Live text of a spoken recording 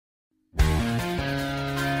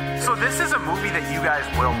So this is a movie that you guys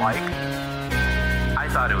will like? I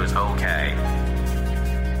thought it was okay.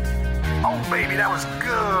 Oh, baby, that was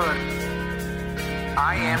good.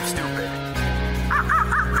 I am stupid.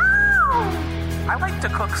 I like to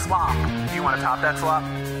cook slop. Do you want to top that slop?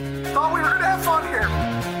 Thought we were going to have fun here.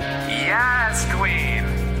 Yes, queen.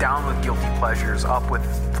 Down with guilty pleasures, up with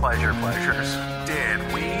pleasures. Did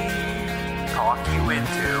we talk you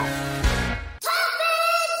into...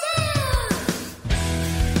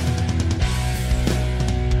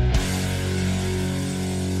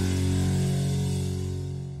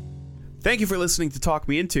 Thank you for listening to Talk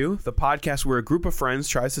Me Into, the podcast where a group of friends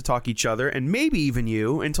tries to talk each other, and maybe even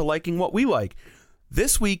you, into liking what we like.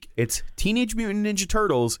 This week, it's Teenage Mutant Ninja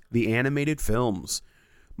Turtles, the animated films.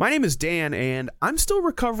 My name is Dan, and I'm still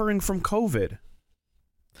recovering from COVID.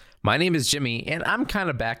 My name is Jimmy, and I'm kind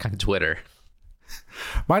of back on Twitter.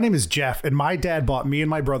 My name is Jeff, and my dad bought me and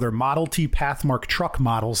my brother Model T Pathmark truck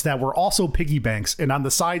models that were also piggy banks, and on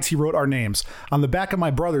the sides he wrote our names. On the back of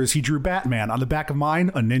my brother's, he drew Batman. On the back of mine,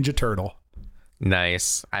 a Ninja Turtle.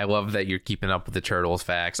 Nice. I love that you're keeping up with the Turtles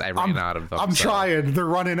facts. I ran out of them. I'm trying. They're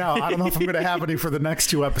running out. I don't know if I'm going to have any for the next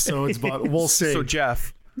 2 episodes, but we'll see. So,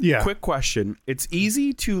 Jeff, yeah. Quick question. It's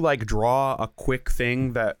easy to, draw a quick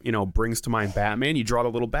thing that, brings to mind Batman. You draw the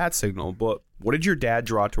little bat signal, but what did your dad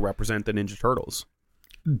draw to represent the Ninja Turtles?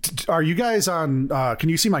 Are you guys on, can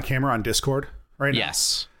you see my camera on Discord right now?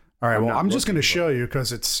 Yes. All right, I'm just going to show you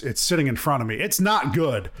because it's sitting in front of me. It's not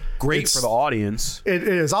good. Great for the audience. It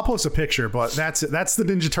is. I'll post a picture, but that's it. That's the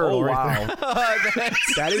Ninja Turtle right there.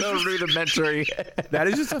 That is so rudimentary. That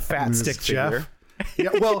is just a fat stick figure. Yeah,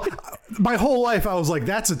 well, my whole life I was like,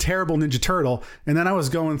 that's a terrible Ninja Turtle. And then I was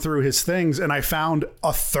going through his things and I found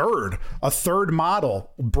a third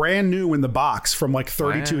model, brand new in the box from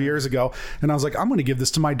 32 years ago. And I was like, I'm going to give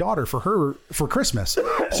this to my daughter for Christmas.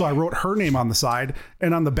 So I wrote her name on the side,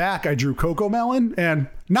 and on the back I drew Coco Melon, and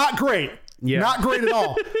not great. Yeah. Not great at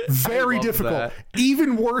all. Very difficult. That.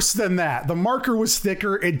 Even worse than that. The marker was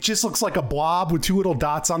thicker. It just looks like a blob with 2 little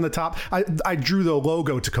dots on the top. I drew the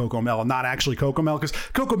logo to Coco Melon, not actually Coco Melon, because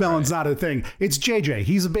Coco Melon's not a thing. It's JJ.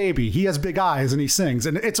 He's a baby. He has big eyes and he sings.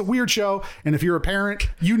 And it's a weird show. And if you're a parent,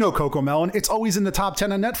 you know Coco Melon. It's always in the top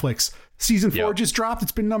 10 on Netflix. Season 4 just dropped.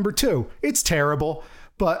 It's been number 2. It's terrible.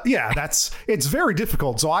 But yeah, it's very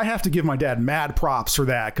difficult. So I have to give my dad mad props for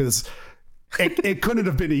that, because it couldn't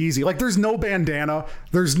have been easy. There's no bandana.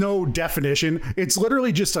 There's no definition. It's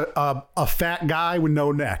literally just a fat guy with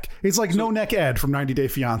no neck. It's like No Neck Ed from 90 Day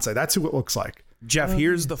Fiancé. That's who it looks like. Jeff,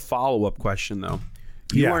 here's the follow-up question, though.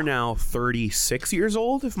 You are now 36 years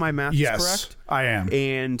old, if my math is correct? Yes, I am.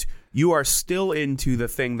 And you are still into the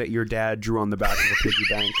thing that your dad drew on the back of the piggy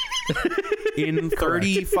bank. In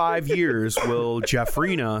 35 years, will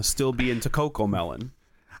Jeffrina still be into Coco Melon?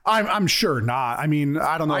 I'm sure not. I mean,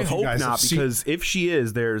 I don't know. I if hope you guys not, because if she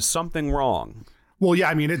is, there's something wrong. Well, yeah,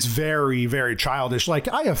 I mean, it's very, very childish.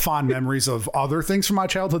 I have fond memories of other things from my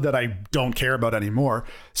childhood that I don't care about anymore.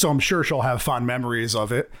 So I'm sure she'll have fond memories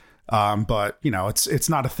of it. But it's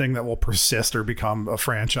not a thing that will persist or become a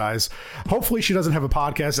franchise. Hopefully she doesn't have a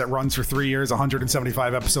podcast that runs for 3 years,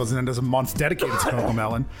 175 episodes, and then does a month dedicated to Coco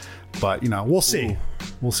Melon. But we'll see.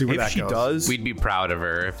 We'll see where that goes. If she does, we'd be proud of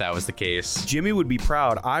her if that was the case. Jimmy would be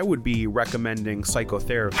proud. I would be recommending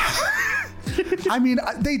psychotherapy. I mean,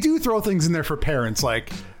 they do throw things in there for parents,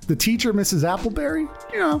 like the teacher, Mrs. Appleberry.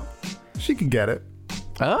 She can get it.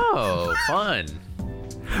 Oh, fun.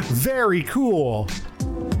 Very cool.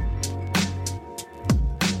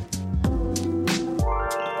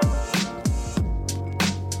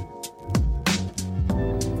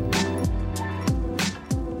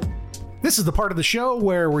 This is the part of the show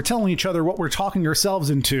where we're telling each other what we're talking ourselves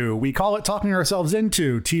into. We call it talking ourselves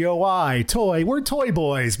into. TOI, toy. We're toy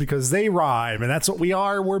boys because they rhyme, and that's what we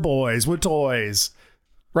are. We're boys with toys.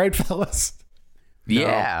 Right, fellas?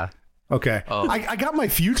 Yeah. No. Okay. Oh. I got my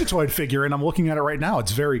Fugitoid figure, and I'm looking at it right now.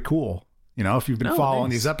 It's very cool. If you've been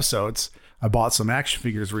following these episodes, I bought some action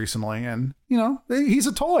figures recently, and, he's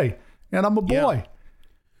a toy, and I'm a boy. Yeah.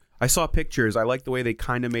 I saw pictures. I like the way they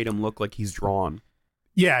kind of made him look like he's drawn.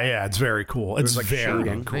 Yeah, it's very cool. It's very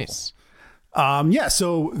cool. Nice.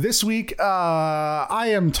 So this week, I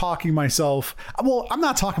am talking myself. Well, I'm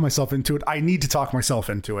not talking myself into it. I need to talk myself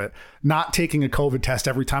into it. Not taking a COVID test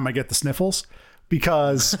every time I get the sniffles,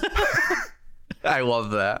 because I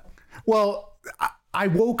love that. Well, I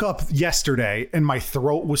woke up yesterday and my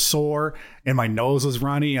throat was sore and my nose was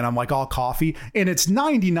runny and I'm like all coffee, and it's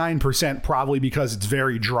 99% probably because it's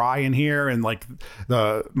very dry in here and like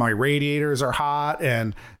my radiators are hot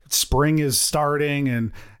and spring is starting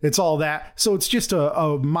and it's all that. So it's just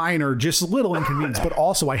a minor, just a little inconvenience, but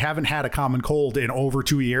also I haven't had a common cold in over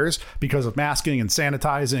 2 years because of masking and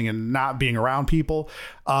sanitizing and not being around people.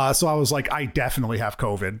 So I was like, I definitely have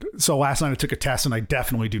COVID. So last night I took a test and I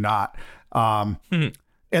definitely do not. And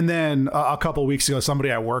then a couple of weeks ago,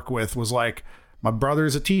 somebody I work with was like, my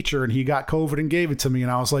brother's a teacher and he got COVID and gave it to me.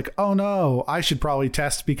 And I was like, oh no, I should probably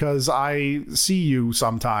test because I see you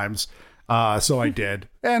sometimes. So I did,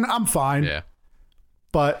 and I'm fine. Yeah.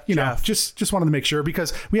 But, you know, just wanted to make sure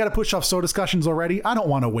because we had to push off soda discussions already. I don't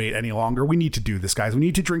want to wait any longer. We need to do this, guys. We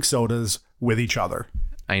need to drink sodas with each other.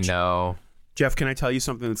 I know. Jeff, can I tell you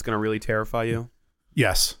something that's going to really terrify you?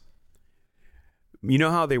 Yes. You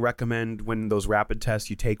know how they recommend when those rapid tests,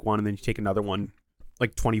 you take one and then you take another one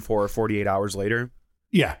like 24 or 48 hours later?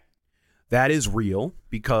 Yeah. That is real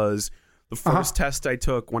because the first test I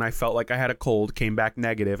took when I felt like I had a cold came back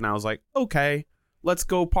negative, and I was like, okay, let's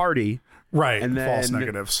go party. Right. And then false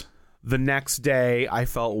negatives. The next day I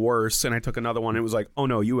felt worse and I took another one. It was like, oh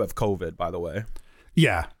no, you have COVID, by the way.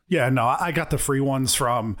 Yeah. Yeah. No, I got the free ones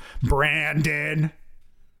from Brandon.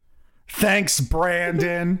 Thanks,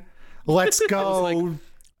 Brandon. Let's go.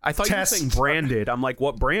 I thought you were saying branded. I'm like,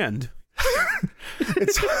 what brand?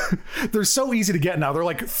 They're so easy to get now. They're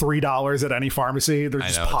like $3 at any pharmacy.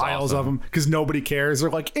 There's just piles of them because nobody cares. They're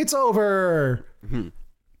like, it's over. Mm-hmm.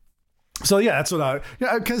 So yeah, that's what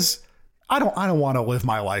because I don't want to live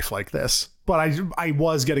my life like this. But I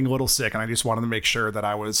was getting a little sick, and I just wanted to make sure that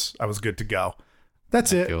I was good to go.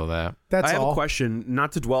 That's it. Feel that. That's I have all. a question,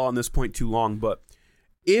 not to dwell on this point too long, but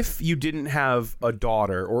if you didn't have a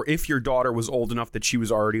daughter, or if your daughter was old enough that she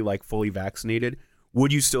was already like fully vaccinated,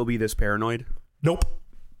 would you still be this paranoid? Nope.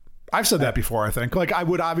 I've said that before, I think. Like, I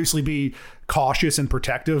would obviously be cautious and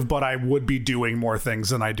protective, but I would be doing more things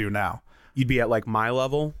than I do now. You'd be at like my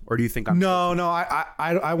level, or do you think I'm No,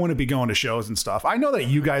 I want to be going to shows and stuff. I know that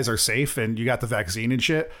you guys are safe and you got the vaccine and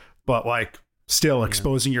shit, but like still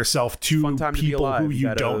exposing yourself to people who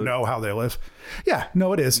you don't know how they live. Yeah,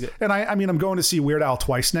 no, it is. And I mean, I'm going to see Weird Al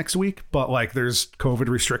twice next week, but like there's COVID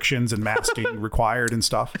restrictions and masking required and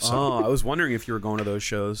stuff. So. Oh, I was wondering if you were going to those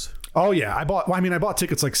shows. Oh yeah, I bought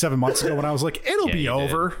tickets like 7 months ago when I was like, it'll be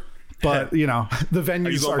over. Did. But you know, the venues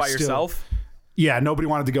are you going by still, yourself? Yeah, nobody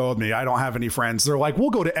wanted to go with me. I don't have any friends. They're like, we'll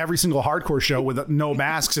go to every single hardcore show with no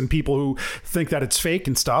masks and people who think that it's fake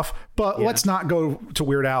and stuff. But let's not go to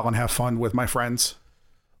Weird Al and have fun with my friends.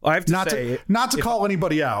 Well, I have to say, not to call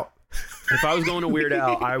anybody out. If I was going to Weird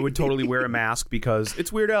Al, I would totally wear a mask because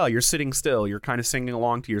it's Weird Al. You're sitting still. You're kind of singing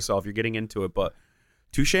along to yourself. You're getting into it. But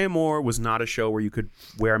Touche Amore was not a show where you could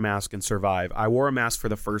wear a mask and survive. I wore a mask for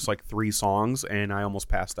the first like 3 songs and I almost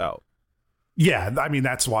passed out. Yeah, I mean,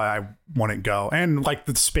 that's why I wouldn't go. And like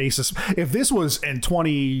the Space, if this was in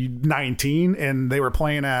 2019 and they were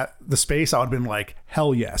playing at the Space, I would have been like,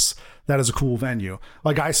 hell yes, that is a cool venue.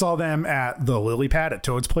 Like I saw them at the Lily Pad at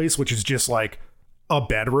Toad's Place, which is just like a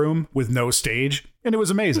bedroom with no stage. And it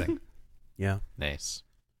was amazing. Yeah. Nice.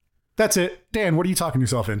 That's it. Dan, what are you talking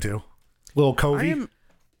yourself into? Little Covey?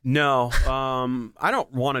 No, I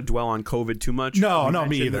don't want to dwell on COVID too much. No,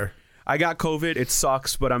 me either. I got COVID. It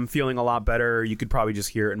sucks, but I'm feeling a lot better. You could probably just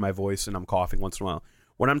hear it in my voice, and I'm coughing once in a while.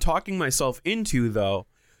 What I'm talking myself into, though,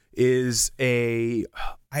 is I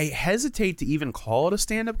hesitate to even call it a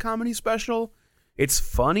stand-up comedy special. It's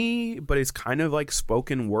funny, but it's kind of like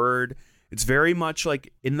spoken word. It's very much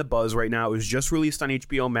like in the buzz right now. It was just released on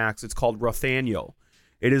HBO Max. It's called Rothaniel.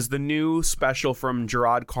 It is the new special from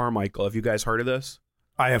Gerard Carmichael. Have you guys heard of this?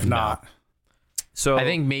 I have not. So I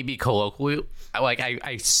think maybe colloquially, like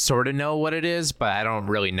I sort of know what it is, but I don't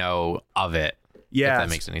really know of it. Yeah, if that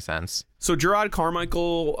makes any sense. So Gerard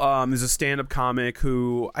Carmichael is a stand-up comic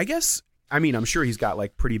who I'm sure he's got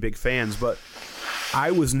like pretty big fans, but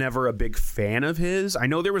I was never a big fan of his. I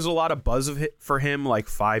know there was a lot of buzz for him like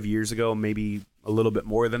 5 years ago, maybe a little bit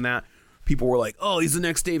more than that. People were like, oh, he's the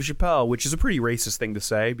next Dave Chappelle, which is a pretty racist thing to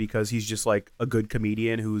say because he's just like a good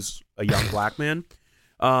comedian who's a young black man.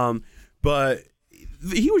 But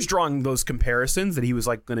he was drawing those comparisons that he was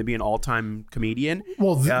like going to be an all-time comedian.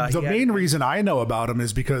 Well, the main reason I know about him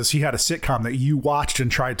is because he had a sitcom that you watched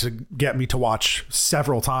and tried to get me to watch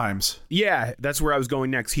several times. Yeah, that's where I was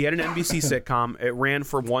going next. He had an NBC sitcom. It ran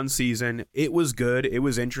for 1 season. It was good. It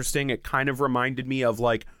was interesting. It kind of reminded me of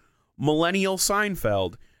like millennial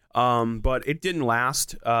Seinfeld, but it didn't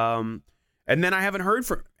last. And then I haven't heard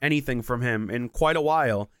anything from him in quite a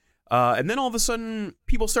while. And then all of a sudden,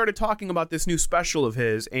 people started talking about this new special of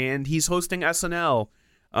his, and he's hosting SNL.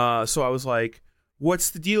 So I was like, what's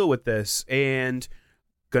the deal with this? And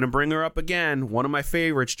gonna bring her up again. One of my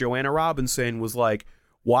favorites, Joanna Robinson, was like,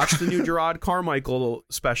 watch the new Gerard Carmichael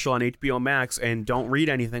special on HBO Max and don't read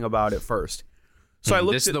anything about it first. So I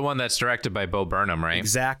looked This is the one that's directed by Bo Burnham, right?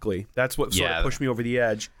 Exactly. That's what sort of pushed me over the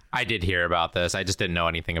edge. I did hear about this. I just didn't know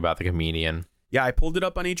anything about the comedian. Yeah, I pulled it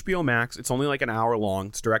up on HBO Max. It's only like an hour long.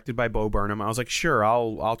 It's directed by Bo Burnham. I was like, sure,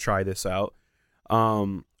 I'll try this out.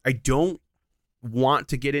 I don't want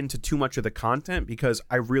to get into too much of the content because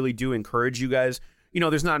I really do encourage you guys. You know,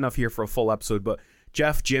 there's not enough here for a full episode, but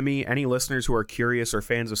Jeff, Jimmy, any listeners who are curious or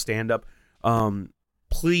fans of stand-up,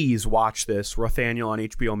 please watch this, Rothaniel on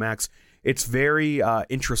HBO Max. It's very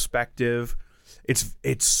introspective.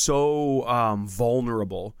 It's so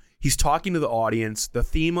vulnerable. He's talking to the audience. The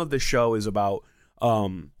theme of the show is about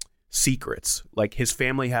secrets. Like his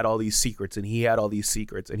family had all these secrets and he had all these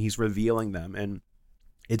secrets and he's revealing them. And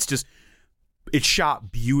it's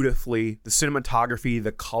shot beautifully. The cinematography,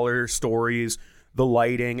 the color stories, the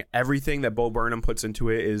lighting, everything that Bo Burnham puts into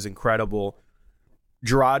it is incredible.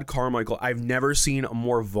 Gerard Carmichael, I've never seen a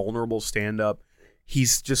more vulnerable stand-up.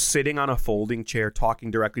 He's just sitting on a folding chair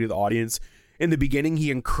talking directly to the audience. In the beginning,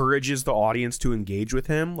 he encourages the audience to engage with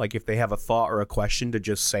him. Like if they have a thought or a question, to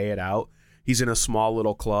just say it out. He's in a small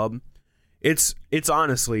little club. It's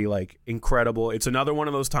honestly like incredible. It's another one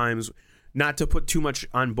of those times, not to put too much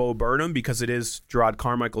on Bo Burnham because it is Gerard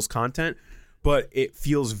Carmichael's content, but it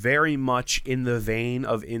feels very much in the vein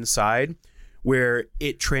of Inside, where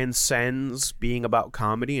it transcends being about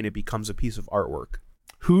comedy and it becomes a piece of artwork.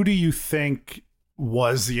 Who do you think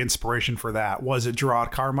was the inspiration for that? Was it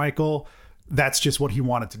Gerard Carmichael? That's just what he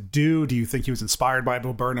wanted to do? Do you think he was inspired by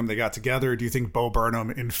Bo Burnham? They got together. Do you think Bo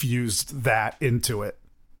Burnham infused that into it?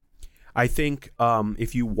 I think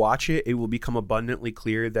if you watch it, it will become abundantly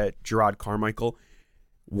clear that Gerard Carmichael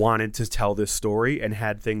wanted to tell this story and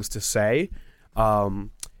had things to say.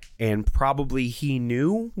 And probably he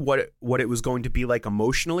knew what it was going to be like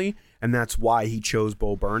emotionally, and that's why he chose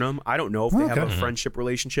Bo Burnham. I don't know if they have a friendship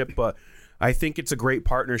relationship, but I think it's a great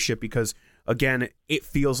partnership because, again, it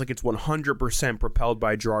feels like it's 100% propelled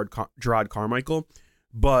by Gerard Carmichael,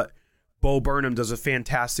 but Bo Burnham does a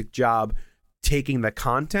fantastic job taking the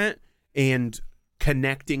content and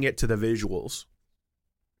connecting it to the visuals.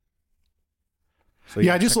 So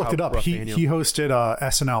yeah, I just looked it up. He hosted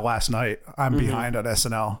SNL last night. I'm behind at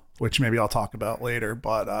SNL, which maybe I'll talk about later.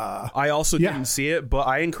 But I also didn't see it, but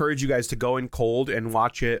I encourage you guys to go in cold and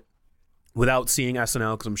watch it without seeing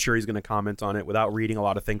SNL, because I'm sure he's going to comment on it, without reading a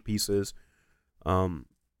lot of think pieces.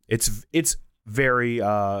 It's very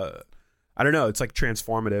I don't know. It's like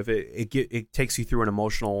transformative. It takes you through an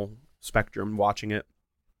emotional spectrum watching it.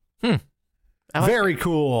 Very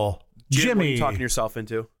cool, Jim, Jimmy. what are you talking yourself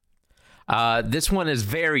into? This one is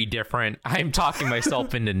very different. I'm talking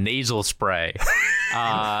myself into nasal spray.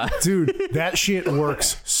 Dude, that shit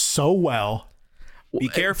works so well. Be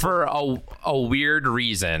careful. For a weird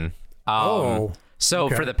reason. So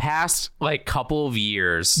for the past couple of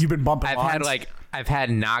years, you've been bumping lines? I've had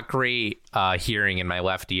not great hearing in my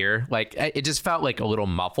left ear. Like it just felt like a little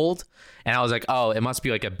muffled, and I was like, oh, it must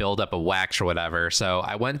be like a buildup of wax or whatever. So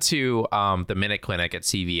I went to the Minute Clinic at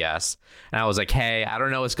CVS, and I was like, hey, I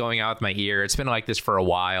don't know what's going on with my ear. It's been like this for a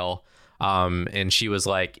while. And she was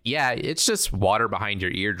like, yeah, it's just water behind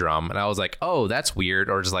your eardrum. And I was like, oh, that's weird.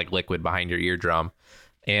 Or just like liquid behind your eardrum.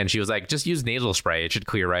 And she was like, just use nasal spray. It should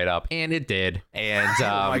clear right up. And it did. And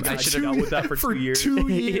I should have dealt with that for 2 years. 2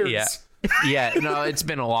 years. Yeah. Yeah, no, it's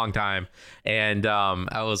been a long time. And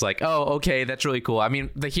I was like, oh, okay, that's really cool. I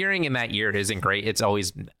mean, the hearing in that ear isn't great. It's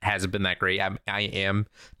always hasn't been that great. I am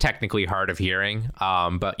technically hard of hearing.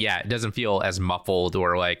 But yeah, it doesn't feel as muffled,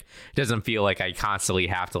 or like it doesn't feel like I constantly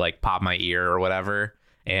have to like pop my ear or whatever.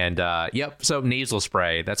 And so nasal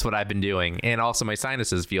spray, that's what I've been doing. And also my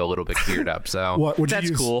sinuses feel a little bit cleared up. So what would that's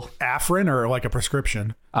you use, cool. Afrin or like a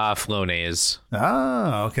prescription? Flonase.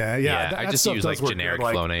 Oh, okay. Yeah, I just use like generic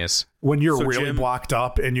Flonase. When you're really Jim, blocked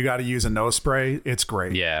up and you got to use a nose spray, it's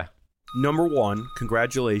great. Yeah. Number one,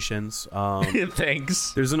 congratulations.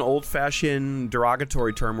 Thanks. There's an old-fashioned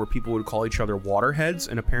derogatory term where people would call each other waterheads,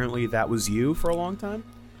 and apparently that was you for a long time.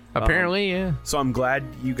 Apparently, yeah. So I'm glad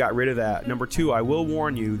you got rid of that. Number two, I will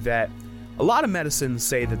warn you that a lot of medicines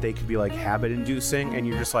say that they could be like habit-inducing, and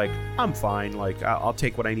you're just like, I'm fine. Like, I'll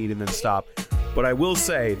take what I need and then stop. But I will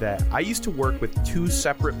say that I used to work with two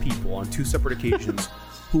separate people on two separate occasions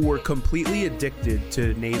who were completely addicted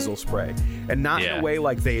to nasal spray. And not in a way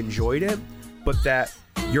like they enjoyed it, but that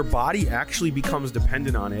your body actually becomes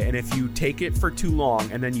dependent on it. And if you take it for too long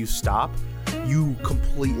and then you stop, you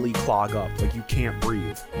completely clog up, like you can't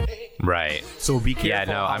breathe. Right. So be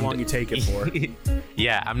careful how I'm long you take it for.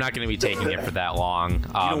 Yeah, I'm not going to be taking it for that long. You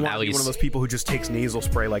don't want At to be least one of those people who just takes nasal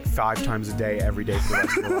spray like 5 times a day, every day for the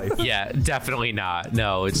rest of their life. Yeah, definitely not.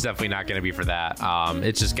 No, it's definitely not going to be for that.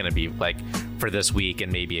 It's just going to be like for this week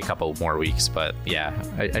and maybe a couple more weeks. But yeah,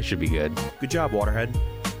 I should be good. Good job, Waterhead.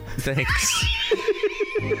 Thanks.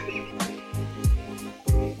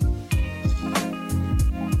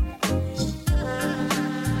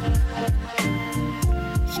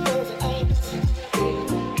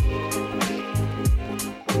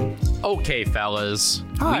 Okay, fellas,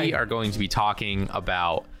 Hi. we are going to be talking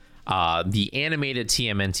about the animated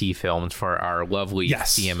TMNT films for our lovely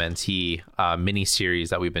Yes. TMNT mini-series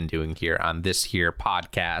that we've been doing here on this here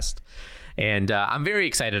podcast. And I'm very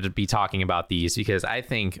excited to be talking about these because I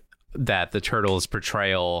think that the Turtles'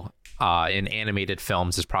 portrayal in animated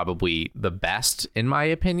films is probably the best, in my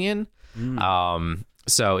opinion.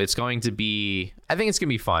 So it's going to be, I think it's going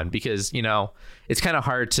to be fun because, you know, it's kind of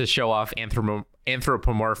hard to show off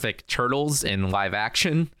anthropomorphic turtles in live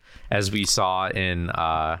action, as we saw in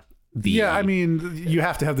Yeah, I mean, you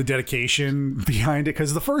have to have the dedication behind it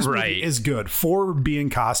because the first movie Right. is good for being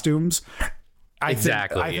costumes. I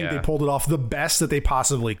think yeah. they pulled it off the best that they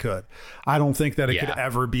possibly could. I don't think that it could Yeah.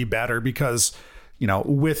 ever be better because, you know,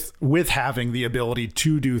 with having the ability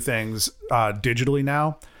to do things digitally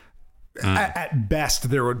now, at best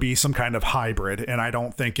there would be some kind of hybrid, and I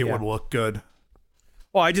don't think it would look good.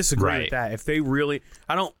 Well, I disagree Right. with that. If they really,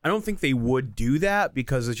 I don't think they would do that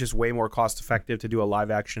because it's just way more cost effective to do a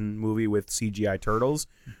live action movie with CGI turtles.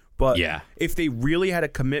 But Yeah. if they really had a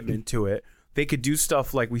commitment to it, they could do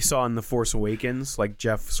stuff like we saw in The Force Awakens, like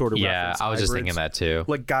Jeff sort of Yeah, referenced I was just hybrids. thinking that too.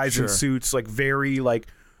 Like guys in suits, like very like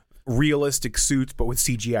realistic suits, but with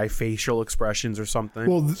CGI facial expressions or something.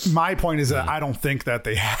 Well, my point is that I don't think that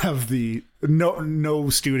they have the no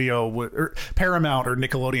studio or Paramount or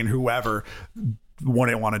Nickelodeon, whoever,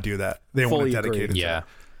 wouldn't want to do that. They want to Fully dedicate agree. it. Yeah, To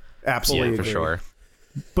that. Absolutely. yeah, for agree. sure.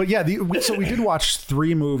 But yeah, so we did watch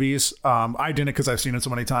 3 movies. I didn't because I've seen it so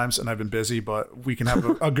many times and I've been busy, but we can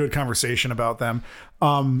have a good conversation about them. We're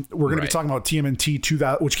going to be Right. talking about TMNT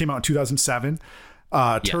 2000, which came out in 2007.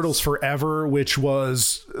 Turtles Forever, which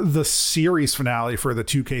was the series finale for the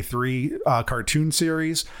 2K3 cartoon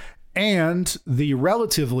series, and the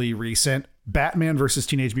relatively recent Batman versus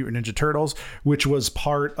Teenage Mutant Ninja Turtles, which was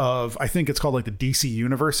part of, I think it's called like the DC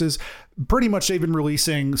universes. Pretty much they've been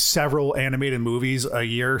releasing several animated movies a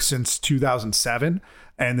year since 2007,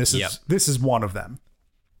 and this is one of them.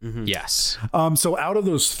 Yes. So out of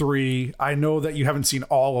those 3, I know that you haven't seen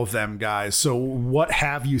all of them, guys. So what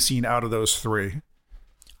have you seen out of those 3?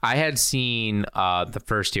 I had seen the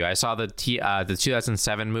first 2. I saw the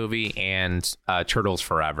 2007 movie and Turtles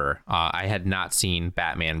Forever. I had not seen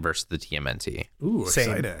Batman versus the TMNT. Ooh,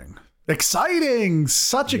 Same. exciting!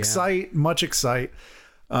 Such much excite.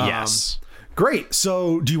 Yes. Great.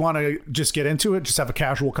 So, do you want to just get into it? Just have a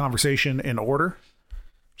casual conversation in order.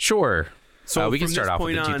 Sure. So we can from start this off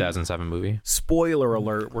with point the on- 2007 movie. Spoiler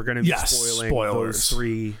alert, we're going to be Yes, spoiling spoilers.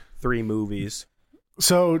 those three movies.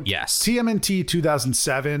 So, Yes. TMNT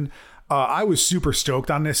 2007. I was super stoked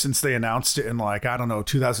on this since they announced it in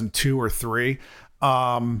 2002 or 3.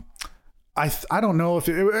 I don't know if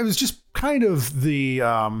it was just kind of the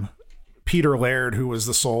Peter Laird, who was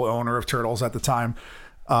the sole owner of Turtles at the time,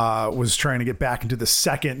 was trying to get back into the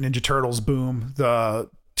second Ninja Turtles boom. The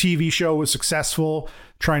TV show was successful,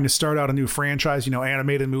 trying to start out a new franchise. You know,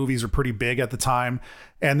 animated movies were pretty big at the time.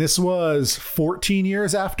 And this was 14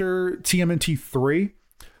 years after TMNT 3.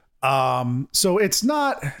 So it's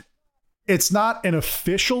not an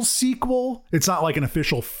official sequel. It's not like an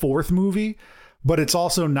official 4th movie, but it's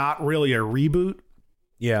also not really a reboot.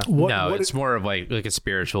 Yeah. It's more of like a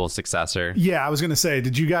spiritual successor. Yeah, I was going to say,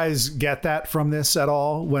 did you guys get that from this at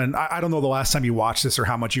all? When I don't know the last time you watched this or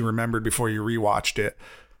how much you remembered before you rewatched it.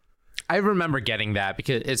 I remember getting that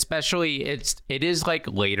because especially it is like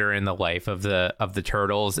later in the life of the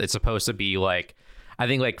Turtles. It's supposed to be like, I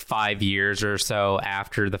think like 5 years or so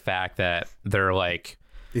after the fact that they're like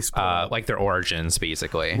their origins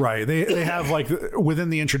basically. Right. They have like within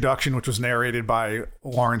the introduction, which was narrated by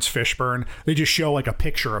Lawrence Fishburne, they just show like a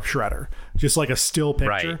picture of Shredder, just like a still picture.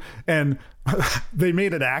 Right. And they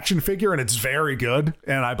made an action figure and it's very good.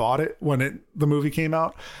 And I bought it when the movie came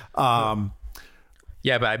out.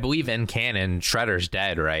 Yeah, but I believe in canon, Shredder's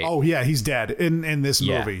dead, right? Oh yeah, he's dead in this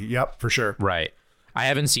Yeah. movie. Yep, for sure. Right. I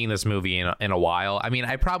haven't seen this movie in a while. I mean,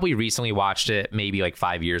 I probably recently watched it maybe like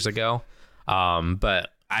 5 years ago. But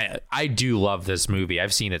I do love this movie.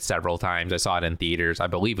 I've seen it several times. I saw it in theaters, I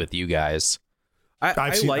believe, with you guys. I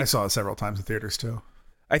I saw it several times in theaters too.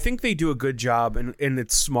 I think they do a good job, and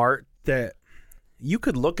it's smart that you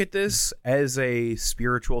could look at this as a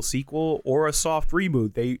spiritual sequel or a soft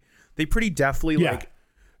reboot. They pretty definitely like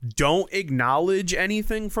don't acknowledge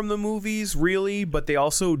anything from the movies really, but they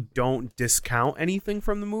also don't discount anything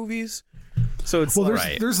from the movies. So it's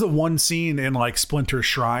there's the one scene in like Splinter's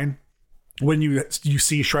Shrine when you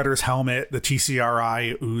see Shredder's helmet, the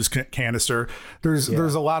TCRI ooze canister. There's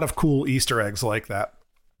a lot of cool Easter eggs like that.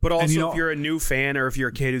 But also, if you're a new fan or if you're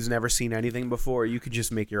a kid who's never seen anything before, you could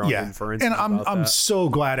just make your own inference. And I'm so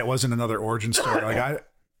glad it wasn't another origin story. Like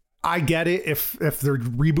I get it if they're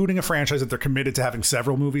rebooting a franchise that they're committed to having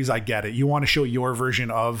several movies. I get it. You want to show your version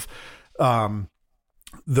of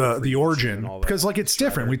the origin because like it's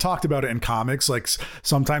different. We talked about it in comics. Like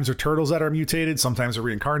sometimes they're turtles that are mutated, sometimes they're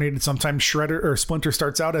reincarnated, sometimes Shredder or Splinter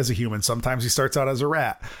starts out as a human, sometimes he starts out as a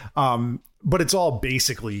rat. But it's all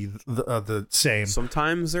basically the same.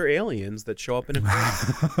 Sometimes they're aliens that show up in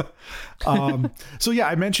a so yeah,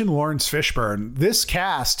 I mentioned Lawrence Fishburne. This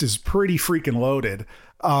cast is pretty freaking loaded.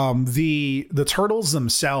 The turtles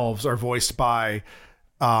themselves are voiced by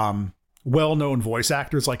well-known voice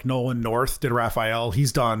actors like Nolan North did Raphael.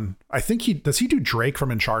 He's done, I think does he do Drake from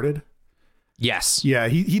Uncharted? Yes. Yeah,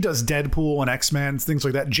 he does Deadpool and X-Men, things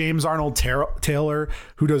like that. James Arnold Taylor,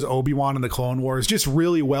 who does Obi-Wan in the Clone Wars, just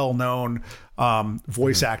really well-known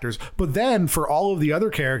voice actors. But then for all of the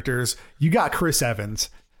other characters, you got Chris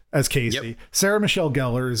Evans as Casey, Sarah Michelle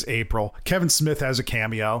Gellar is April, Kevin Smith has a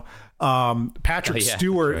cameo, Patrick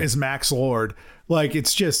Stewart is Max Lord. Like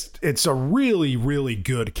it's a really, really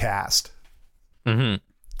good cast. Mm-hmm.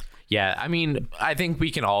 Yeah, I mean, I think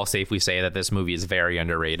we can all safely say that this movie is very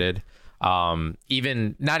underrated.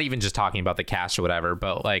 Even not even just talking about the cast or whatever,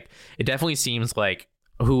 but like it definitely seems like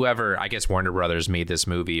whoever, I guess Warner Brothers made this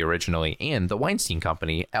movie originally and the Weinstein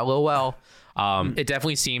Company, LOL. It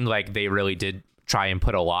definitely seemed like they really did try and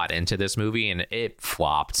put a lot into this movie and it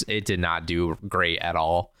flopped. It did not do great at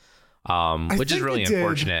all, which is really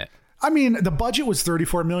unfortunate. I mean, the budget was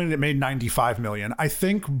 $34 million. It made $95 million. I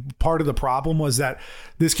think part of the problem was that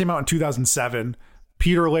this came out in 2007.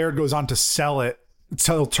 Peter Laird goes on to sell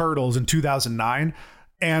Turtles in 2009.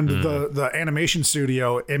 And the animation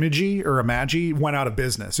studio Imagi went out of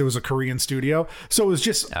business. It was a Korean studio. So it was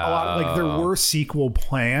just a lot like there were sequel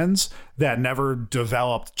plans that never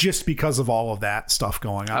developed just because of all of that stuff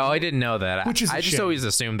going on. Oh, I didn't know that. Which is I just always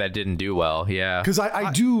assumed that didn't do well. Yeah. Because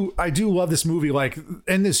I do love this movie. Like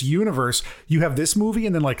in this universe, you have this movie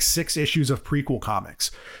and then like 6 issues of prequel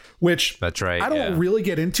comics. Which that's right. I don't really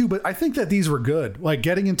get into, but I think that these were good. Like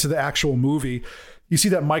getting into the actual movie, you see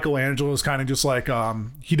that Michelangelo is kind of just like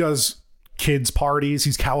he does kids parties.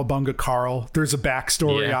 He's Cowabunga Carl. There's a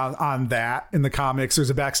backstory on that in the comics. There's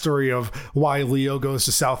a backstory of why Leo goes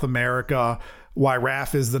to South America, why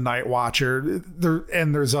Raph is the Night Watcher.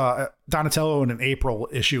 There's Donatello in an April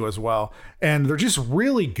issue as well. And they're just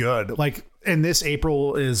really good. Like, and this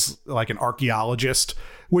April is like an archaeologist,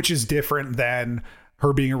 which is different than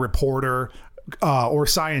her being a reporter or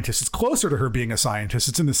scientist. It's closer to her being a scientist.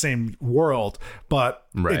 It's in the same world, but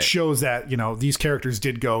it shows that, you know, these characters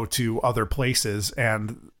did go to other places,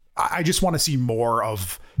 and I just want to see more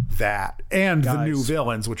of that and the new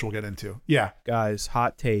villains, which we'll get into. Yeah. Guys,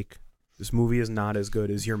 hot take. This movie is not as good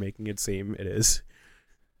as you're making it seem it is.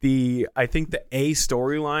 I think the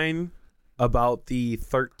storyline about the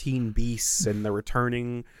 13 beasts and the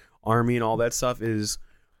returning army and all that stuff is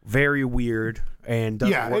very weird and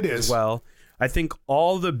doesn't work as well. I think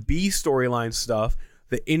all the B storyline stuff,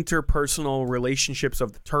 the interpersonal relationships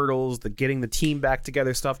of the turtles, the getting the team back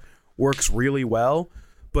together stuff works really well.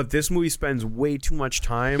 But this movie spends way too much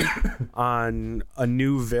time on a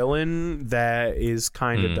new villain that is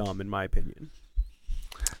kind of dumb, in my opinion.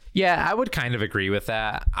 Yeah, I would kind of agree with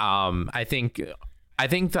that. I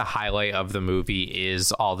think the highlight of the movie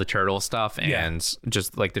is all the turtle stuff and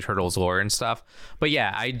just like the turtles lore and stuff. But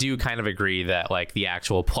yeah, I do kind of agree that like the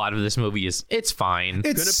actual plot of this movie it's fine.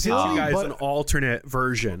 It's gonna pitch you guys an alternate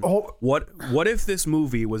version. What if this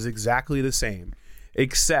movie was exactly the same,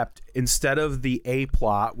 except instead of the A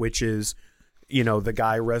plot, which is, you know, the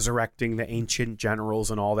guy resurrecting the ancient generals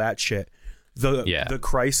and all that shit, the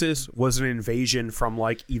crisis was an invasion from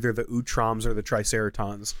like either the Utroms or the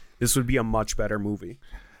Triceratons. This would be a much better movie.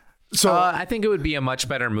 So I think it would be a much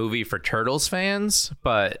better movie for Turtles fans,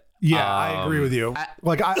 but I agree with you.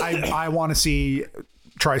 I want to see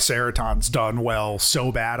Triceratons done well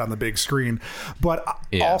so bad on the big screen, but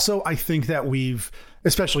also I think that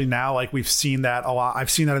especially now, like we've seen that a lot.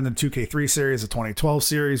 I've seen that in the 2K3 series, the 2012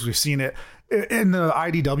 series. We've seen it in the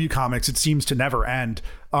IDW comics, it seems to never end.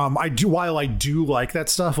 While I do like that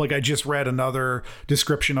stuff, like I just read another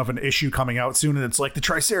description of an issue coming out soon, and it's like the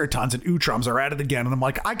Triceratons and Utroms are at it again, and I'm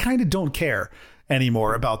like, I kind of don't care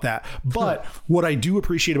anymore about that. But what I do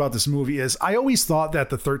appreciate about this movie is I always thought that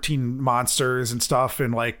the 13 monsters and stuff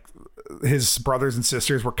and like his brothers and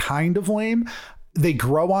sisters were kind of lame. They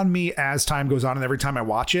grow on me as time goes on and every time I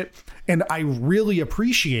watch it. And I really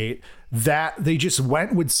appreciate that they just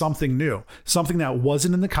went with something new, something that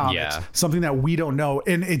wasn't in the comics, something that we don't know.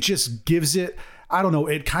 And it just gives it, I don't know,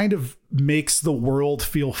 it kind of makes the world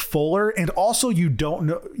feel fuller. And also you don't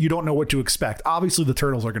know what to expect. Obviously the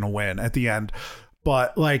turtles are going to win at the end,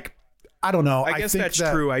 but like, I don't know. I guess think that's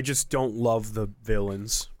true. I just don't love the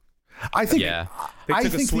villains. I think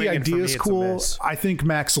the idea is cool. I think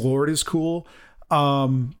Max Lord is cool.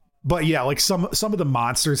 But yeah, like some of the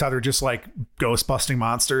monsters, how they're just like ghost busting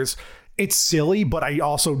monsters. It's silly, but I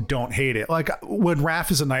also don't hate it. Like when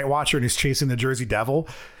Raph is a Night Watcher and he's chasing the Jersey Devil,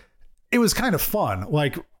 it was kind of fun.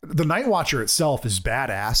 Like the Night Watcher itself is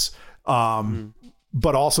badass.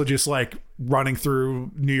 But also just like running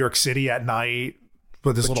through New York City at night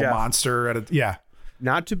with this little monster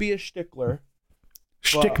Not to be a stickler.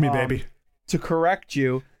 Shtick me, baby. To correct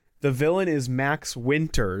you, the villain is Max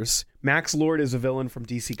Winters. Max Lord is a villain from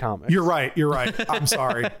DC Comics. You're right. I'm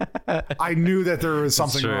sorry. I knew that there was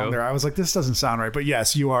something wrong there. I was like, this doesn't sound right. But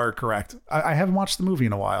yes, you are correct. I haven't watched the movie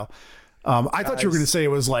in a while. I thought you were going to say it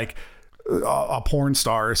was like a porn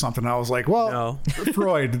star or something. I was like, well, no.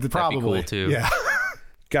 Freud, probably. That'd be cool too. Yeah.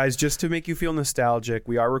 Guys, just to make you feel nostalgic,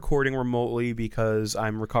 we are recording remotely because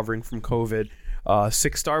I'm recovering from COVID.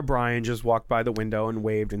 6-star Brian just walked by the window and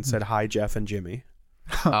waved and said, "Hi, Jeff and Jimmy."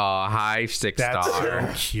 Oh, hi, 6-star. That's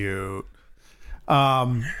so cute.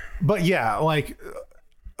 But yeah, like,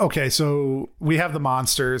 okay, so we have the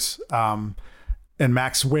monsters, and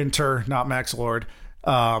Max Winter, not Max Lord.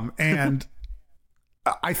 And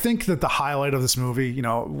I think that the highlight of this movie, you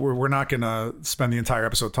know, we're not going to spend the entire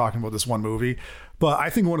episode talking about this one movie, but I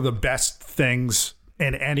think one of the best things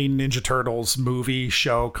in any Ninja Turtles movie,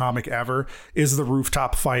 show, comic ever is the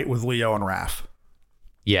rooftop fight with Leo and Raph.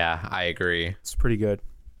 Yeah, I agree. It's pretty good.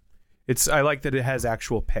 I like that it has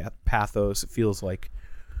actual pathos. It feels like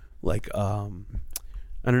I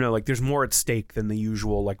don't know, like there's more at stake than the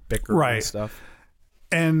usual like bickering and stuff.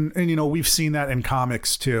 And you know, we've seen that in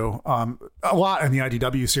comics too. A lot in the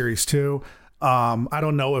IDW series too. I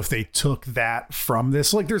don't know if they took that from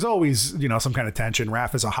this. Like there's always, you know, some kind of tension.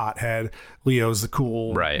 Raph is a hothead. Leo's the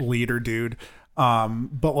cool leader dude.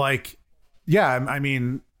 But like, yeah, I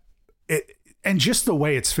mean, it, and just the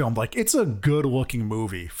way it's filmed, like it's a good looking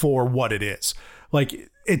movie for what it is.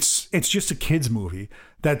 Like it's just a kid's movie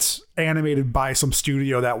that's animated by some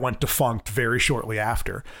studio that went defunct very shortly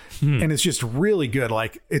after. And it's just really good.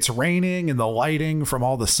 Like it's raining and the lighting from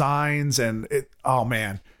all the signs and it, oh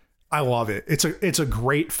man, I love it. It's a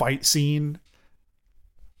great fight scene.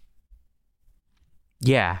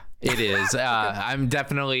 Yeah, it is. I'm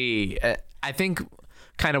definitely, I think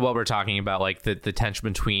kind of what we're talking about, like the tension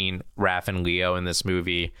between Raph and Leo in this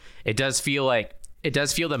movie, it does feel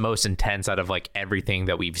the most intense out of like everything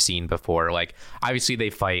that we've seen before. Like obviously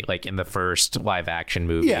they fight like in the first live action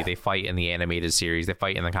movie, they fight in the animated series, they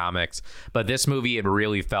fight in the comics, but this movie, it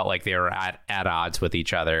really felt like they were at odds with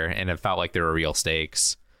each other and it felt like there were real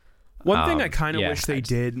stakes. One thing I kind of wish they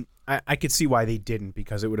did, I could see why they didn't,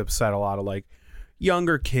 because it would upset a lot of like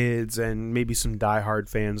younger kids and maybe some diehard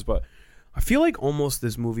fans, but I feel like almost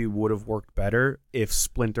this movie would have worked better if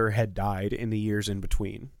Splinter had died in the years in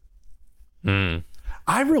between.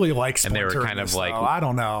 I really like Splinter. And they were kind of like, I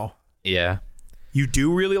don't know. Yeah. You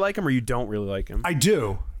do really like him or you don't really like him? I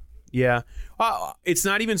do. Yeah. It's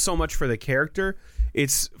not even so much for the character.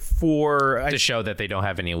 It's for to show that they don't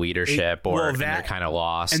have any leadership or they're kind of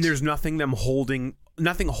lost. And there's nothing holding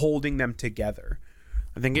them together.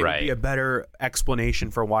 I think it would be a better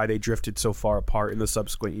explanation for why they drifted so far apart in the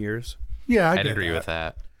subsequent years. Yeah, I'd agree with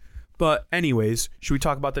that. But anyways, should we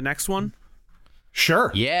talk about the next one?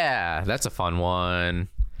 Sure. Yeah, that's a fun one.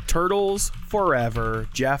 Turtles Forever.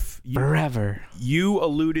 Jeff, you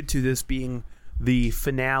alluded to this being the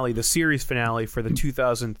finale, the series finale for the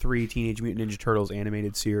 2003 Teenage Mutant Ninja Turtles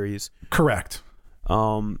animated series. Correct.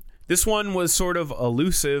 This one was sort of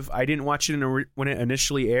elusive. I didn't watch it when it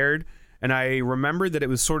initially aired, and I remember that it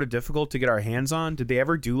was sort of difficult to get our hands on. Did they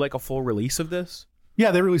ever do like a full release of this?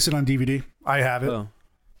 Yeah, they released it on DVD. I have it. Oh.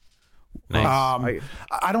 Nice.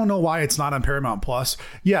 I don't know why it's not on Paramount Plus.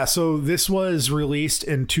 Yeah, so this was released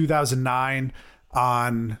in 2009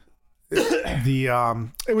 on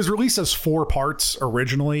it was released as 4 parts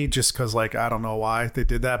originally, just because like I don't know why they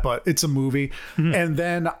did that, but it's a movie. And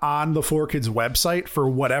then on the 4Kids website, for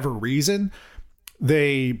whatever reason,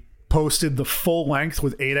 they posted the full length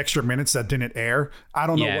with 8 extra minutes that didn't air. I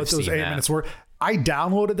don't know what those 8 minutes were. I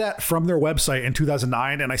downloaded that from their website in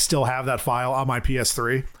 2009, and I still have that file on my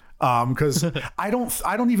PS3. Because I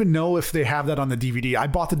don't even know if they have that on the DVD. I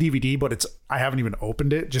bought the DVD, but I haven't even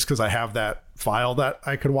opened it just because I have that file that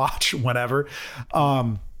I could watch whenever.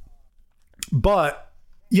 But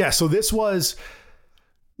yeah, so this was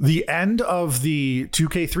the end of the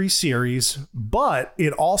 2K3 series, but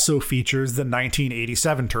it also features the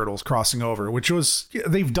 1987 Turtles crossing over, which was,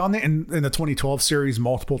 they've done it in the 2012 series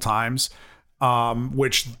multiple times,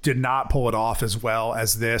 which did not pull it off as well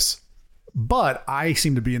as this. But I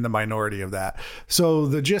seem to be in the minority of that. So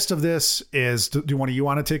the gist of this is, do you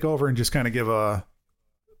want to take over and just kind of give a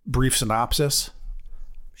brief synopsis?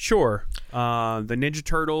 Sure. The Ninja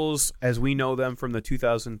Turtles, as we know them from the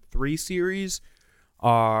 2003 series,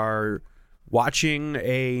 are watching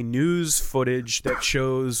a news footage that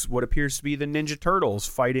shows what appears to be the Ninja Turtles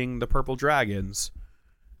fighting the Purple Dragons.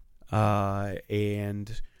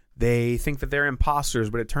 And they think that they're imposters,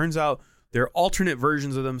 but it turns out they're alternate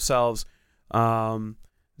versions of themselves.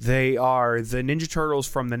 They are the Ninja Turtles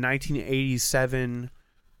from the 1987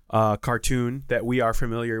 cartoon that we are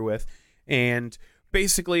familiar with. And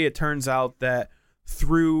basically it turns out that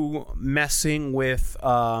through messing with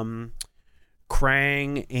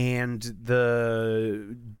Krang and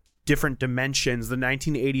the different dimensions, the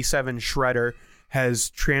 1987 Shredder has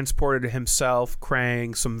transported himself,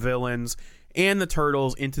 Krang, some villains, and the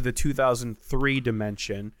Turtles into the 2003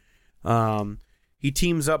 dimension. He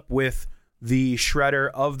teams up with the Shredder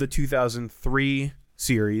of the 2003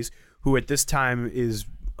 series, who at this time is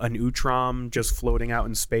an Utrom just floating out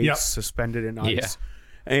in space, suspended in ice. Yeah.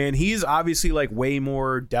 And he's obviously like way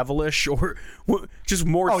more devilish or just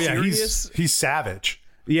more serious. He's savage.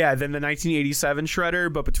 Yeah, than the 1987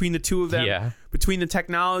 Shredder. But between the two of them, between the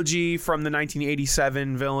technology from the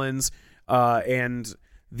 1987 villains and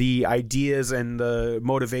the ideas and the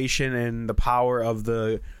motivation and the power of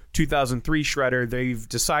the 2003 Shredder, they've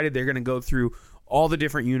decided they're going to go through all the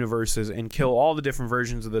different universes and kill all the different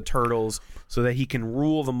versions of the Turtles so that he can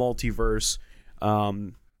rule the multiverse.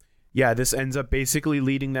 This ends up basically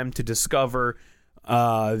leading them to discover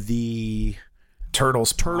the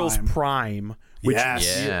Turtles Prime, which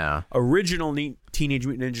is the original Teenage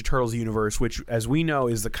Mutant Ninja Turtles universe, which, as we know,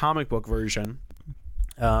 is the comic book version.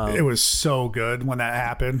 It was so good when that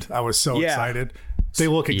happened. I was so excited. They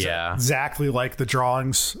look exactly like the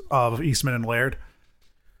drawings of Eastman and Laird.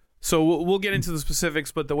 So we'll get into the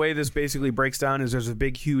specifics, but the way this basically breaks down is there's a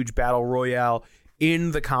big, huge battle royale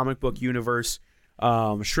in the comic book universe.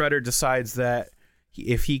 Shredder decides that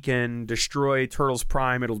if he can destroy Turtles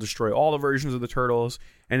Prime, it'll destroy all the versions of the Turtles.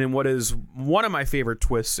 And in what is one of my favorite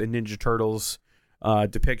twists in Ninja Turtles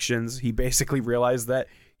depictions, he basically realized that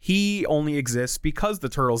he only exists because the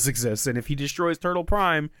Turtles exist. And if he destroys Turtle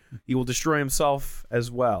Prime, he will destroy himself as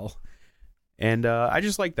well. And I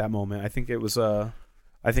just like that moment. I think it was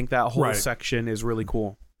I think that whole section is really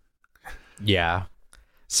cool. Yeah.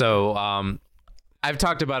 So I've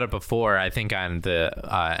talked about it before, I think on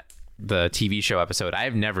the TV show episode.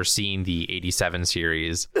 I've never seen the 87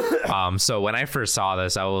 series. So when I first saw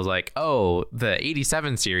this, I was like, oh, the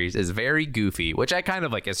 87 series is very goofy, which I kind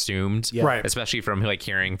of like assumed, especially from like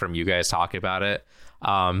hearing from you guys talk about it.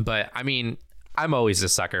 But I mean, I'm always a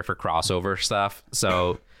sucker for crossover stuff.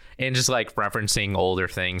 So, and just like referencing older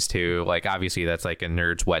things too, like obviously that's like a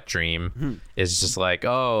nerd's wet dream. Is just like,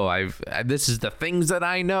 oh, this is the things that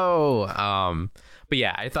I know. But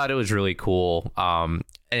yeah, I thought it was really cool.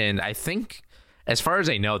 And I think, as far as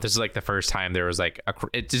I know, this is like the first time there was like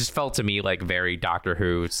it just felt to me like very Doctor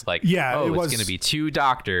Who. It's like, it's going to be 2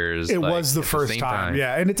 doctors. It was the first time.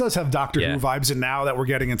 Yeah. And it does have Doctor Who vibes. And now that we're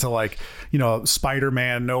getting into like,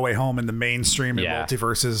 Spider-Man, No Way Home in the mainstream and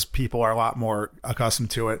multiverses, people are a lot more accustomed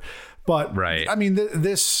to it. But I mean,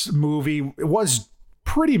 this movie was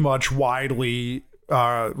pretty much widely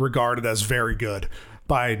regarded as very good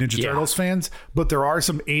by Ninja Turtles fans. But there are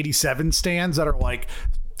some 87 stands that are like,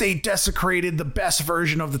 they desecrated the best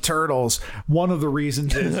version of the Turtles. One of the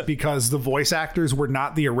reasons is because the voice actors were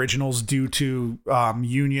not the originals due to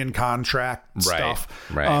union contract stuff.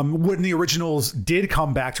 When the originals did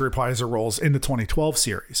come back to reprise their roles in the 2012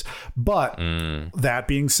 series. But that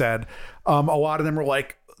being said, a lot of them were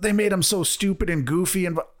like, they made them so stupid and goofy,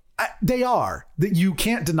 and they are. That you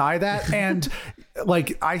can't deny that. And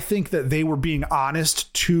like, I think that they were being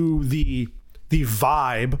honest to the the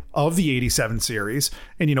vibe of the 87 series.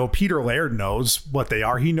 And, you know, Peter Laird knows what they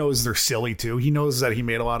are. He knows they're silly too. He knows that he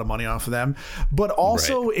made a lot of money off of them. But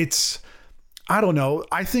also it's, I don't know.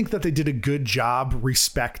 I think that they did a good job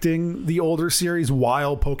respecting the older series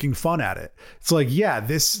while poking fun at it. It's like, yeah,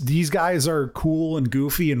 these guys are cool and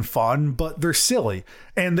goofy and fun, but they're silly.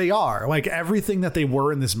 And they are. Like, everything that they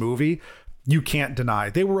were in this movie, you can't deny.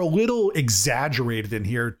 They were a little exaggerated in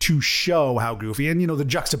here to show how goofy. And, you know, the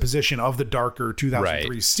juxtaposition of the darker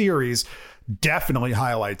 2003 series definitely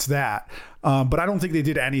highlights that. But I don't think they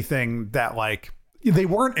did anything that, like, they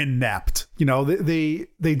weren't inept. You know, they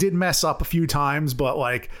did mess up a few times, but,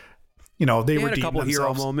 like, you know, they had a couple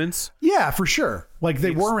themselves. hero moments. Yeah, for sure. Like,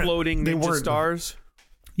 they weren't exploding they ninja weren't stars.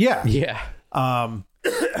 Yeah. Yeah.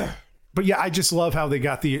 But yeah, I just love how they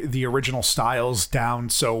got the original styles down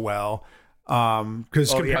so well.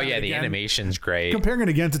 Because The animation's great. Comparing it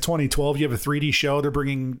again to 2012, you have a 3D show. They're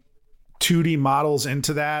bringing 2D models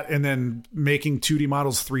into that and then making 2D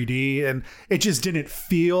models 3D, and it just didn't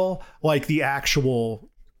feel like the actual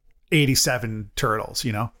 87 Turtles,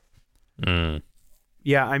 you know?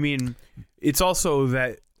 Yeah, I mean, it's also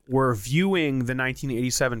that we're viewing the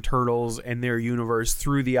 1987 Turtles and their universe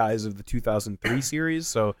through the eyes of the 2003 series,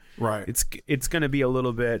 so Right. it's going to be a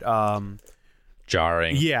little bit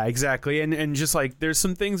Jarring. yeah, exactly. And just like there's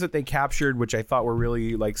some things that they captured which I thought were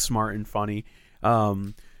really like smart and funny.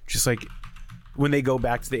 Just like when they go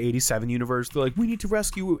back to the 87 universe, they're like, we need to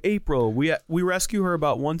rescue April. We rescue her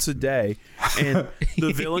about once a day. And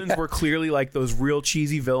the villains were clearly like those real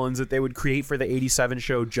cheesy villains that they would create for the 87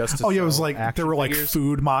 show just to Oh, yeah, it was sell like action there were like figures.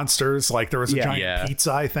 food monsters. Like there was a Yeah. giant Yeah.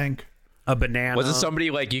 pizza, I think. A banana. Was it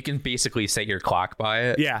somebody like you can basically set your clock by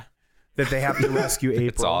it? Yeah. That they have to rescue April.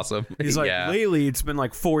 It's awesome. He's like, Yeah. lately it's been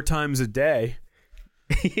like 4 times a day.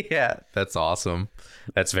 Yeah, that's awesome.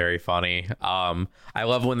 That's very funny. I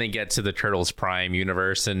love when they get to the Turtles Prime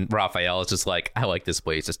universe and Raphael is just like, I like this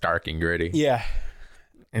place. It's dark and gritty. Yeah.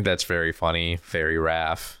 And that's very funny. Very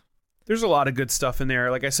Raph. There's a lot of good stuff in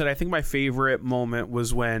there. Like I said, I think my favorite moment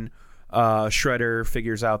was when Shredder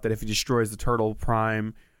figures out that if he destroys the Turtle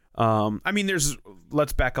Prime, I mean,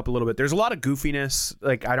 let's back up a little bit. There's a lot of goofiness.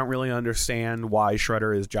 Like, I don't really understand why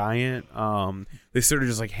Shredder is giant. They sort of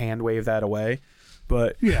just like hand wave that away.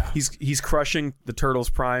 But Yeah. he's crushing the Turtles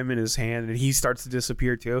Prime in his hand, and he starts to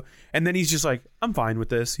disappear too. And then he's just like, I'm fine with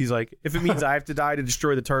this. He's like, if it means I have to die to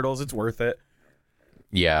destroy the Turtles, it's worth it.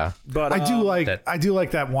 Yeah. But I do like that- I do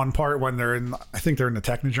like that one part when they're in, I think they're in the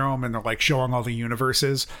Technodrome and they're like showing all the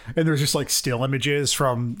universes and there's just like still images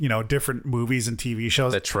from, you know, different movies and TV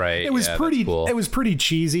shows. That's right. It was Yeah, pretty that's cool. It was pretty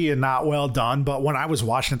cheesy and not well done, but when I was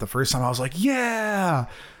watching it the first time I was like, yeah.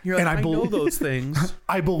 you're like, and I know those things.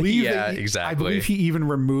 I believe Yeah, that exactly. I believe he even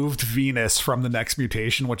removed Venus from the Next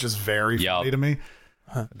Mutation, which is very funny to me.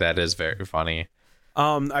 That is very funny.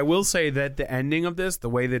 I will say that the ending of this, the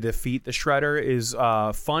way they defeat the Shredder, is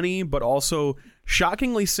funny, but also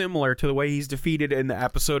shockingly similar to the way he's defeated in the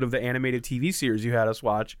episode of the animated TV series you had us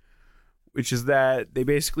watch, which is that they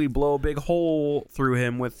basically blow a big hole through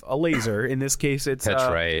him with a laser. In this case, it's That's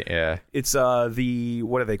right. Yeah. It's the,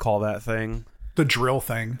 what do they call that thing? The drill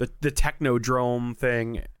thing. The Technodrome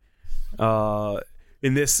thing.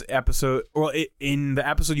 In this episode, or in the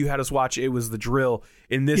episode you had us watch, it was the drill.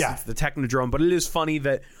 In this, Yeah. it's the Technodrome. But it is funny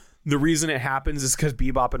that the reason it happens is because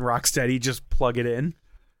Bebop and Rocksteady just plug it in.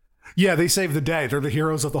 Yeah, they save the day. They're the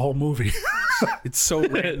heroes of the whole movie. It's so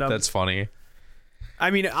random. That's funny. I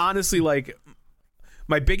mean, honestly, like,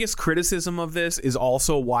 my biggest criticism of this is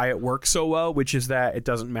also why it works so well, which is that it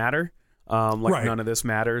doesn't matter. Right. None of this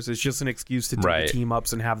matters. It's just an excuse to do Right. the team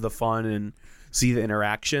ups and have the fun and see the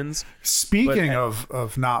interactions. Speaking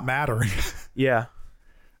of not mattering, Yeah.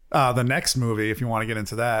 the next movie, if you want to get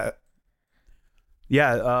into that.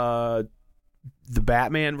 Yeah, the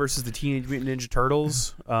Batman versus the Teenage Mutant Ninja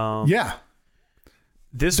Turtles. Yeah.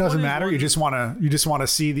 This Doesn't one is matter. one- You just want to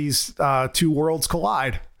see these two worlds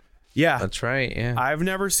collide. Yeah, That's right. Yeah. I've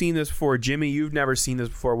never seen this before. Jimmy, you've never seen this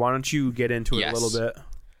before. Why don't you get into it Yes. a little bit?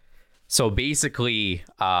 So basically,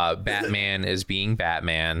 Batman is being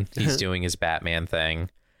Batman. He's doing his Batman thing.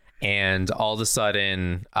 And all of a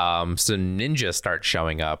sudden, some ninjas start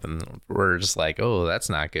showing up. And we're just like, oh, that's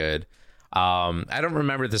not good. I don't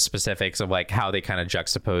remember the specifics of like how they kind of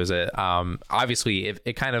juxtapose it. Obviously,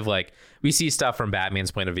 it kind of like we see stuff from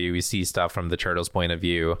Batman's point of view. We see stuff from the Turtles' point of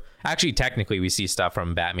view. Actually, technically, we see stuff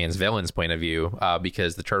from Batman's villain's point of view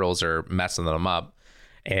because the Turtles are messing them up.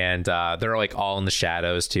 And they're like all in the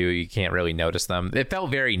shadows too. You can't really notice them. It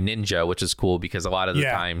felt very ninja, which is cool because a lot of the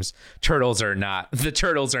times the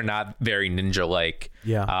turtles are not very ninja like.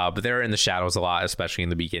 Yeah. But they're in the shadows a lot, especially in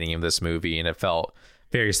the beginning of this movie, and it felt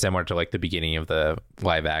very similar to like the beginning of the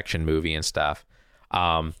live action movie and stuff.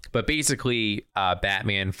 But basically,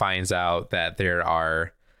 Batman finds out that there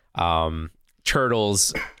are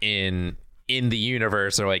turtles in the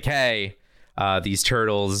universe. They're like, hey, these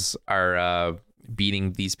turtles are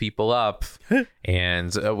beating these people up,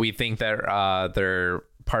 and we think that they're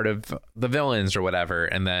part of the villains or whatever.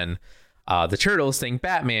 And then the turtles think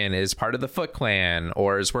Batman is part of the Foot Clan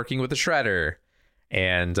or is working with the Shredder,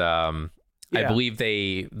 and I believe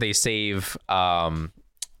they save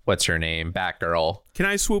what's her name, Batgirl. Can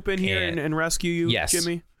I swoop in here and rescue you, yes,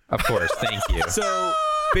 Jimmy? Of course, thank you. So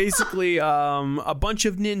basically, a bunch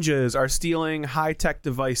of ninjas are stealing high-tech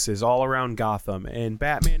devices all around Gotham, and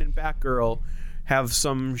Batman and Batgirl have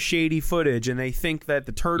some shady footage, and they think that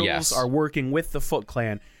the turtles are working with the Foot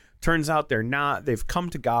Clan. Turns out they're not. They've come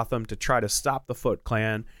to Gotham to try to stop the Foot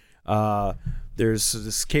Clan. There's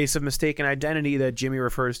this case of mistaken identity that Jimmy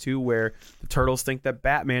refers to, where the turtles think that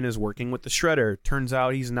Batman is working with the Shredder. Turns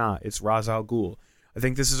out he's not. It's Ra's al Ghul. I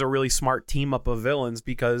think this is a really smart team up of villains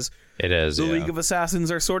because it is. The League of Assassins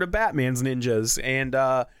are sort of Batman's ninjas, and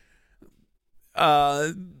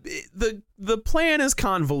the plan is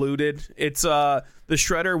convoluted. It's the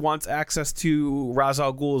Shredder wants access to Ra's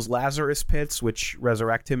al Ghul's Lazarus pits, which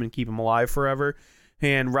resurrect him and keep him alive forever,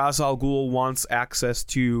 and Ra's al Ghul wants access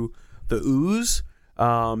to the ooze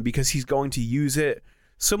because he's going to use it,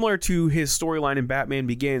 similar to his storyline in Batman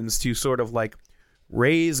Begins, to sort of like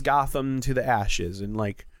raise Gotham to the ashes and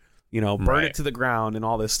like, you know, burn it to the ground and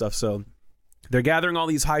all this stuff. So they're gathering all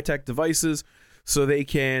these high-tech devices so they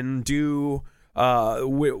can do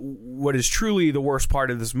what is truly the worst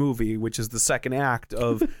part of this movie, which is the second act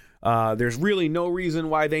of there's really no reason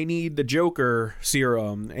why they need the Joker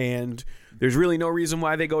serum, and there's really no reason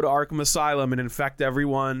why they go to Arkham Asylum and infect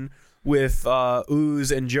everyone with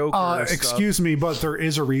ooze and Joker excuse me, but there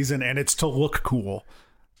is a reason, and it's to look cool.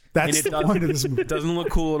 That's the point of this movie. It doesn't look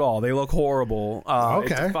cool at all. They look horrible. It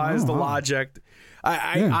defies the logic.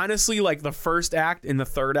 I honestly, like, the first act and the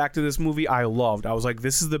third act of this movie I loved. I was like,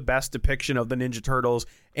 this is the best depiction of the Ninja Turtles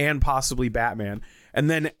and possibly Batman. And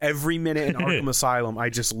then every minute in Arkham Asylum I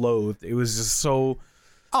just loathed. It was just so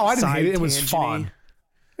I didn't hate it. It was fun.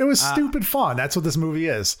 It was stupid fun. That's what this movie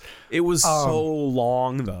is. It was so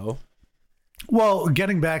long, though. Well,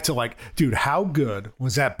 getting back to, like, dude, how good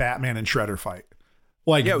was that Batman and Shredder fight?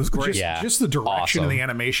 Like, yeah, it was great. Just the direction of the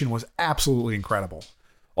animation was absolutely incredible.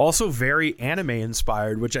 Also very anime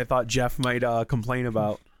inspired, which I thought Jeff might complain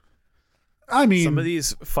about. I mean, some of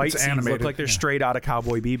these fight scenes look like they're straight out of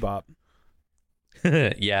Cowboy Bebop.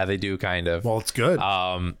 Yeah, they do kind of. Well, it's good.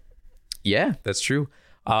 Yeah, that's true.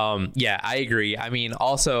 Yeah, I agree. I mean,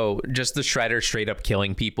 also just the Shredder straight up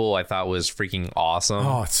killing people, I thought was freaking awesome.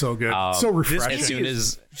 Oh, it's so good. So refreshing. This movie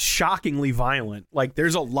is shockingly violent. Like,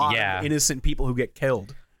 there's a lot of innocent people who get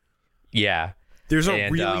killed. Yeah. There's a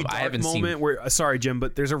really dark moment where, sorry, Jim,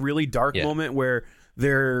 but there's a really dark moment where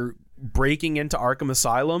they're breaking into Arkham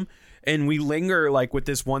Asylum, and we linger like with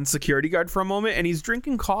this one security guard for a moment, and he's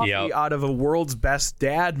drinking coffee out of a World's Best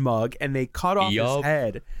Dad mug, and they cut off his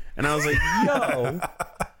head. And I was like, yo.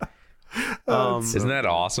 Isn't that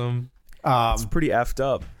awesome? It's pretty effed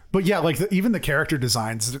up. But yeah, like even the character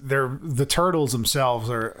designs, the turtles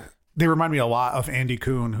themselves they remind me a lot of Andy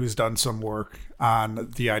Kuhn, who's done some work on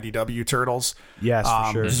the IDW Turtles. Yes,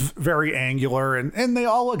 for sure. Very angular, and they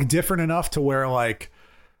all look different enough to where, like,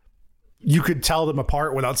 you could tell them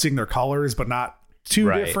apart without seeing their colors, but not too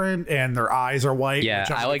different, and their eyes are white. Yeah,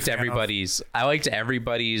 I liked everybody's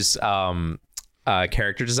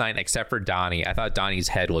character design except for Donnie. I thought Donnie's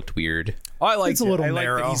head looked weird. Oh, I liked it's a little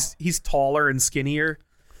narrow. That he's taller and skinnier.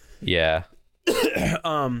 Yeah.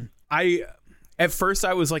 At first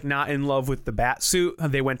I was like not in love with the bat suit.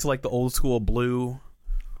 They went to like the old school blue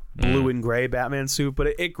and gray Batman suit, but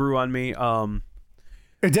it grew on me.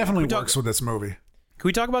 It definitely works with this movie. Can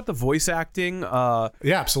we talk about the voice acting? Yeah,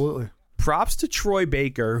 absolutely. Props to Troy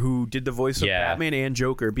Baker, who did the voice of Batman and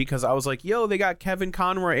Joker, because I was like, yo, they got Kevin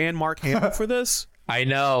Conroy and Mark Hamill for this. I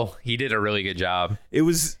know. He did a really good job.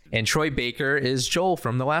 And Troy Baker is Joel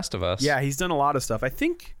from The Last of Us. Yeah, he's done a lot of stuff. I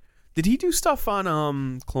think, did he do stuff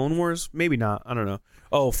on Clone Wars? Maybe not. I don't know.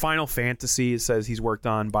 Oh, Final Fantasy, it says he's worked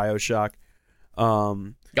on BioShock.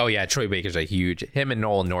 Oh, yeah, Troy Baker's him and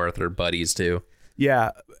Nolan North are buddies, too.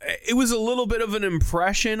 Yeah, it was a little bit of an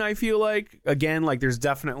impression, I feel like. Again, like, there's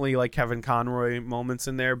definitely, like, Kevin Conroy moments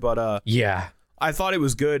in there, but yeah, I thought it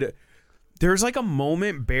was good. There's, like, a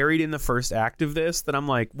moment buried in the first act of this that I'm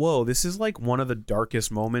like, whoa, this is, like, one of the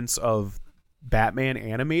darkest moments of Batman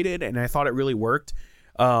animated, and I thought it really worked.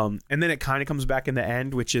 And then it kind of comes back in the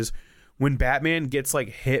end, which is when Batman gets, like,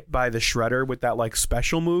 hit by the Shredder with that, like,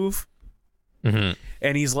 special move.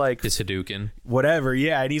 And he's like, This Hadouken. whatever,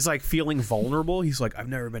 yeah. And he's like feeling vulnerable. He's like, I've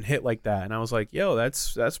never been hit like that. And I was like, yo,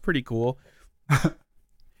 that's pretty cool. I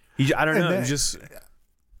don't know. then- Just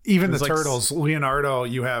Even the was like Turtles, Leonardo,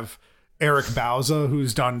 you have Eric Bauza,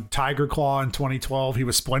 who's done Tiger Claw in 2012. He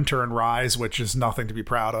was Splinter in Rise, which is nothing to be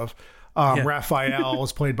proud of. Raphael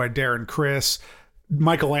was played by Darren Criss.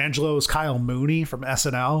 Michelangelo is Kyle Mooney from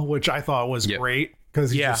SNL, which I thought was great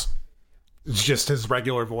because it's just his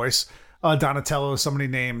regular voice. Donatello is somebody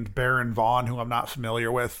named Baron Vaughn, who I'm not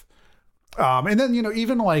familiar with. And then,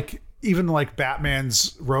 even like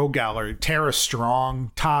Batman's Rogue Gallery, Tara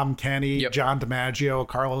Strong, Tom Kenny, John DiMaggio,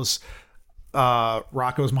 Carlos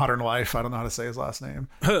Rocco's Modern Life. I don't know how to say his last name.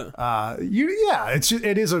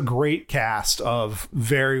 It is a great cast of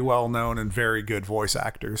very well known and very good voice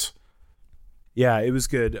actors. yeah, it was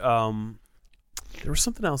good. There was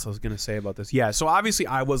something else I was going to say about this. Yeah, so obviously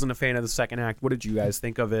I wasn't a fan of the second act. What did you guys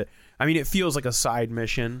think of it? I mean, it feels like a side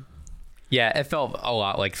mission. Yeah, it felt a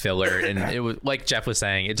lot like filler, and it was like Jeff was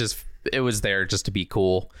saying. It was there just to be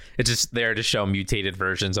cool. It's just there to show mutated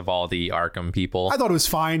versions of all the Arkham people. I thought it was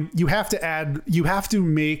fine. You have to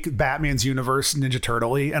make Batman's universe Ninja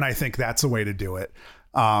Turtle-y, and I think that's the way to do it.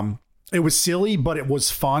 It was silly, but it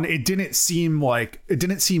was fun. It didn't seem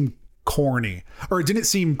corny, or it didn't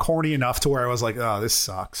seem corny enough to where I was like, oh, this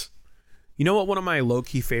sucks. You know what one of my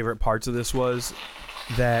low-key favorite parts of this was?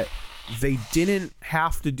 That they didn't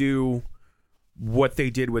have to do what they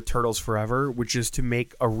did with Turtles Forever, which is to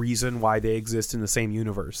make a reason why they exist in the same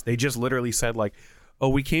universe. They just literally said like,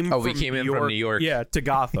 we came in from New York, yeah, to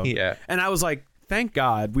Gotham. Yeah. And I was like, thank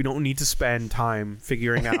God we don't need to spend time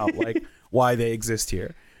figuring out like why they exist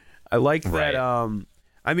here. I like that.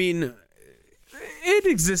 I mean, it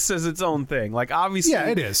exists as its own thing. Like, obviously, Yeah,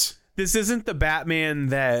 it is. This isn't the Batman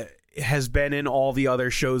that has been in all the other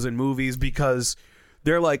shows and movies, because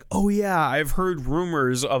they're like, oh yeah, I've heard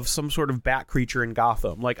rumors of some sort of bat creature in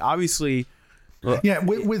Gotham. Like, obviously, Yeah,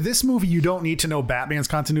 with this movie, you don't need to know Batman's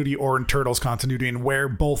continuity or in Turtles continuity and where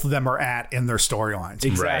both of them are at in their storylines.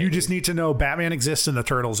 Exactly. You just need to know Batman exists and the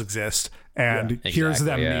Turtles exist, and here's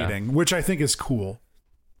them meeting, which I think is cool.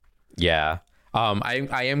 Yeah.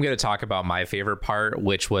 I am going to talk about my favorite part,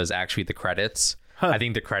 which was actually the credits. I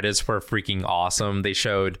think the credits were freaking awesome. They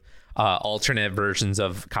showed alternate versions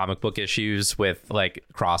of comic book issues with like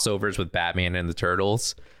crossovers with Batman and the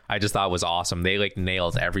Turtles. I just thought it was awesome. They like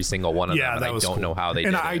nailed every single one of them. And I don't know how they did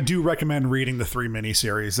it. And I do recommend reading the 3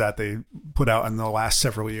 miniseries that they put out in the last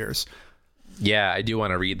several years. Yeah, I do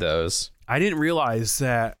want to read those. I didn't realize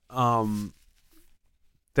that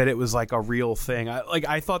that it was like a real thing.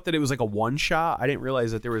 I thought that it was like a one shot. I didn't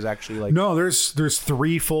realize that there was actually like No, there's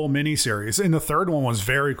 3 full miniseries, and the third one was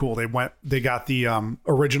very cool. They got the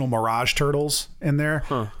original Mirage Turtles in there,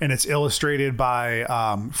 and it's illustrated by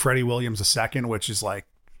Freddie Williams II, which is like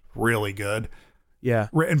really good. Yeah,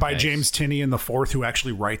 Written by James Tinney in the fourth, who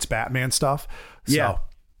actually writes Batman stuff. So,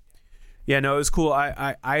 yeah, no, it was cool.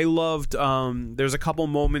 I loved. There's a couple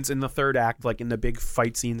moments in the third act, like in the big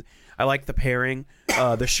fight scenes. I like the pairing,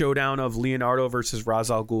 the showdown of Leonardo versus Ra's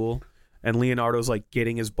al Ghul, and Leonardo's like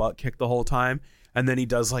getting his butt kicked the whole time, and then he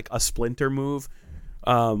does like a Splinter move,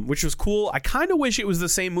 which was cool. I kind of wish it was the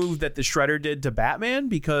same move that the Shredder did to Batman,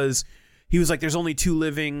 because he was like, "There's only 2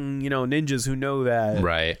 living, ninjas who know that."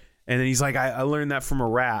 Right. And then he's like, "I learned that from a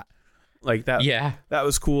rat." Like that. Yeah. That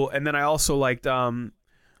was cool. And then I also liked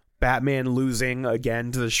Batman losing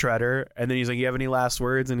again to the Shredder, and then he's like, "You have any last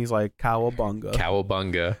words?" And he's like, "Cowabunga."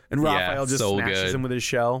 Cowabunga. And Raphael just smashes him with his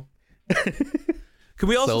shell. Could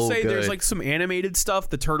we also say there's like some animated stuff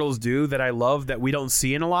the Turtles do that I love that we don't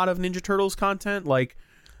see in a lot of Ninja Turtles content, like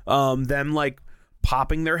them like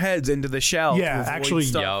popping their heads into the shell. yeah,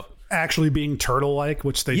 actually being turtle-like,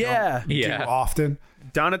 which they don't do often.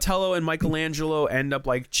 Donatello and Michelangelo end up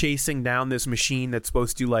like chasing down this machine that's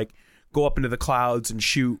supposed to like go up into the clouds and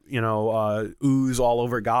shoot, ooze all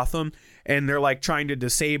over Gotham. And they're like trying to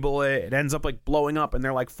disable it. It ends up like blowing up, and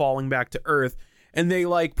they're like falling back to Earth. And they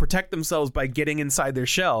like protect themselves by getting inside their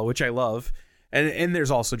shell, which I love. And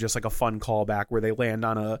there's also just like a fun callback where they land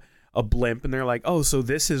on a blimp, and they're like, "Oh, so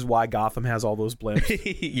this is why Gotham has all those blimps."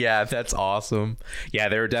 Yeah, that's awesome. Yeah,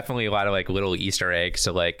 there were definitely a lot of like little Easter eggs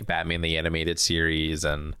to like Batman the Animated Series,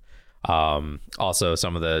 and also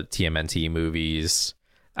some of the TMNT movies.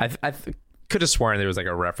 I could have sworn there was like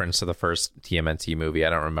a reference to the first TMNT movie. I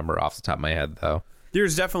don't remember off the top of my head though.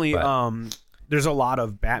 There's definitely there's a lot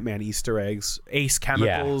of Batman Easter eggs. Ace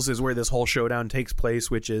Chemicals is where this whole showdown takes place,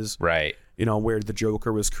 which is right. Where the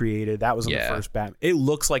Joker was created. That was in the first Batman. It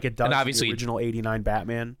looks like it does in obviously the original '89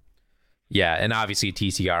 Batman. Yeah, and obviously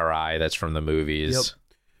TCRI, that's from the movies.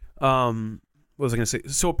 Yep. What was I going to say?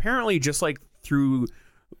 So apparently, just like through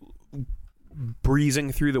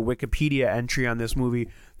breezing through the Wikipedia entry on this movie,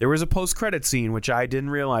 there was a post-credit scene which I didn't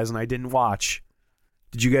realize and I didn't watch.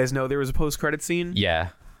 Did you guys know there was a post-credit scene? Yeah,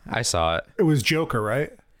 I saw it. It was Joker,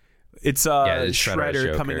 right? It's it's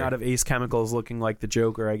Shredder coming out of Ace Chemicals looking like the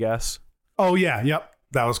Joker, I guess. Oh yeah, yep,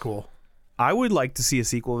 that was cool. I would like to see a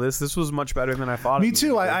sequel to this. This was much better than I thought. Me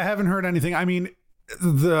too. I haven't heard anything. I mean,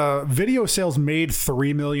 the video sales made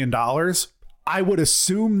 $3 million. I would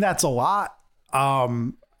assume that's a lot,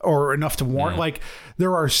 or enough to warrant. Like,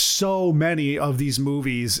 there are so many of these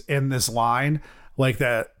movies in this line, like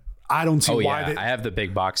that. I don't see why. I have the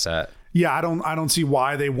big box set. Yeah, I don't see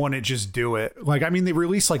why they wouldn't just do it. Like, I mean, they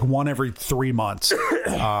release like one every 3 months.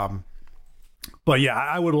 But yeah,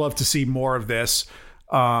 I would love to see more of this.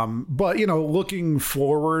 But, you know, looking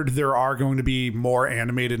forward, there are going to be more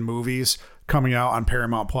animated movies coming out on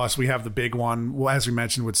Paramount Plus. We have the big one, well, as we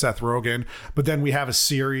mentioned, with Seth Rogen. But then we have a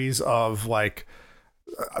series of like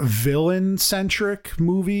villain-centric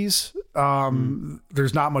movies.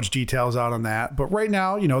 There's not much details out on that. But right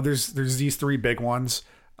now, you know, there's these 3 big ones.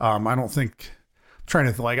 I don't think... I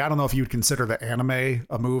don't know if you would consider the anime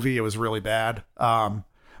a movie. It was really bad.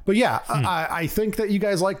 But yeah, I think that you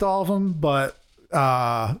guys liked all of them, but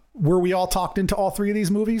were we all talked into all 3 of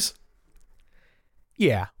these movies?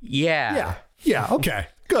 Yeah. Yeah. Okay,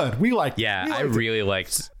 good. I really liked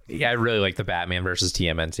the Batman versus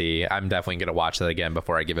TMNT. I'm definitely going to watch that again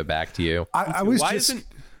before I give it back to you.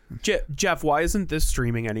 Jeff, why isn't this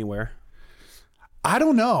streaming anywhere? I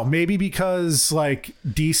don't know. Maybe because like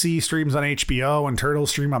DC streams on HBO and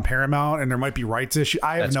Turtles stream on Paramount, and there might be rights issue.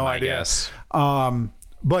 I have no idea. Guess.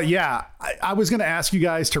 But yeah, I was going to ask you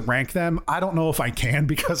guys to rank them. I don't know if I can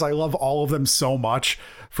because I love all of them so much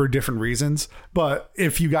for different reasons. But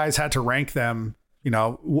if you guys had to rank them, you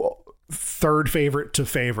know, third favorite to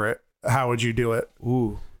favorite, how would you do it?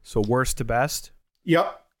 Ooh, so worst to best?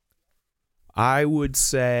 Yep. I would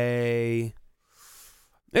say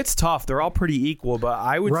it's tough. They're all pretty equal, but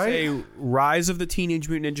I would say Rise of the Teenage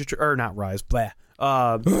Mutant Ninja Turtles, or not Rise,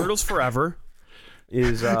 Turtles Forever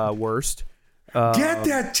is worst. Get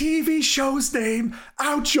that TV show's name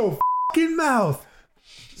out your fucking mouth.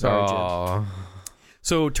 Sorry, Jim.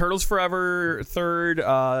 So Turtles Forever third,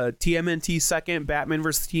 TMNT second, Batman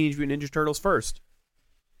vs. Teenage Mutant Ninja Turtles first.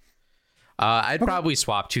 I'd probably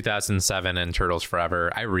swap 2007 and Turtles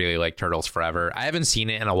Forever. I really like Turtles Forever. I haven't seen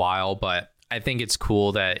it in a while, but I think it's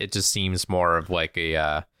cool that it just seems more of like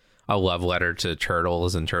a love letter to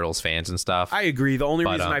Turtles and Turtles fans and stuff. I agree. The only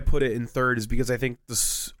reason I put it in third is because I think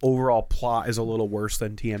this overall plot is a little worse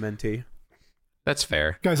than TMNT. That's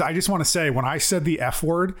fair. Guys, I just want to say, when I said the F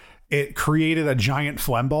word, it created a giant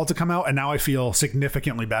phlegm ball to come out, and now I feel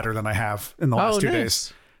significantly better than I have in the last 2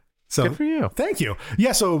 days. So good for you. Thank you.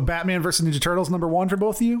 Yeah, so Batman versus Ninja Turtles, number 1 for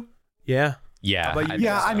both of you? Yeah. Yeah.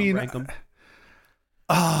 I mean, rank them.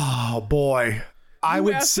 Oh, boy. I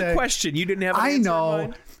would say the question. You didn't have an answer in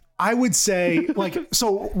mind? I would say, like,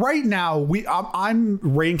 so right now I'm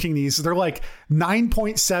ranking these. They're like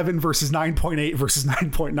 9.7 versus 9.8 versus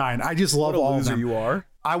 9.9. I just love all of them. You are.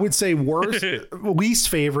 I would say least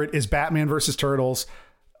favorite is Batman versus Turtles.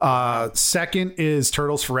 Second is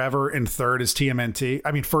Turtles Forever, and third is TMNT.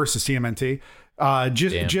 I mean, first is TMNT.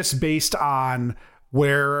 Just based on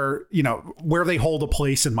where they hold a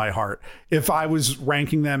place in my heart. If I was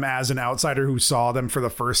ranking them as an outsider who saw them for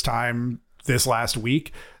the first time this last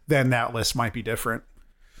week, then that list might be different.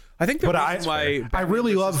 I think the reason why I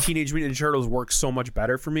really love Teenage Mutant Ninja Turtles works so much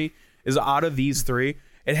better for me is out of these 3,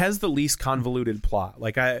 it has the least convoluted plot.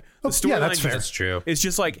 Like the storyline, that's true. It's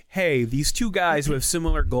just like, hey, these 2 guys who have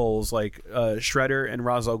similar goals, like Shredder and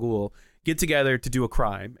Ra's al Ghul, get together to do a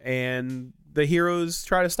crime, and the heroes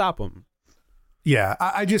try to stop them. Yeah,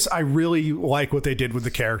 I really like what they did with the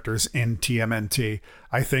characters in TMNT.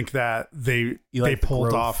 I think that they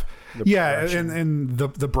pulled off, and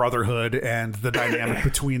the brotherhood and the dynamic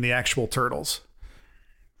between the actual turtles.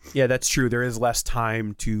 Yeah, that's true. There is less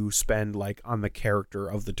time to spend like on the character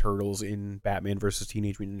of the turtles in Batman versus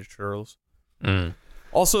Teenage Mutant Ninja Turtles.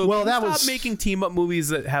 Also, stop making team up movies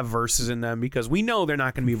that have verses in them, because we know they're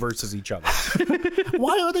not going to be versus each other.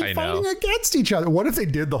 Why are they fighting against each other? What if they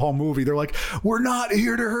did the whole movie? They're like, we're not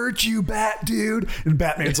here to hurt you, Bat dude. And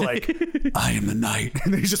Batman's like, I am the Knight.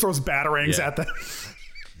 And then he just throws batarangs at them.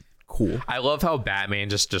 Cool. I love how Batman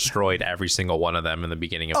just destroyed every single one of them in the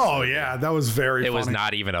beginning of the movie. Yeah, that was very funny. It was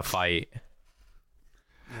not even a fight.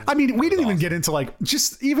 I mean, we didn't even get into like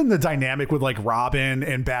just even the dynamic with like Robin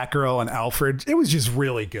and Batgirl and Alfred. It was just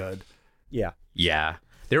really good. Yeah. Yeah.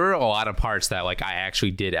 There were a lot of parts that like I actually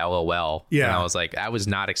did LOL. Yeah. And I was like, I was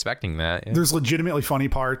not expecting that. Yeah. There's legitimately funny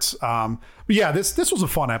parts. But yeah, this was a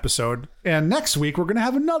fun episode. And next week we're going to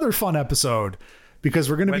have another fun episode because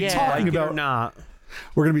we're going to be talking Like it or about not.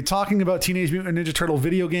 we're going to be talking about Teenage Mutant Ninja Turtle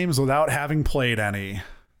video games without having played any.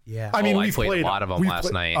 Yeah. I mean, I we played a lot of them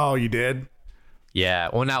last night. Oh, you did? Yeah.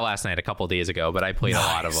 Well, not last night, a couple days ago, but I played a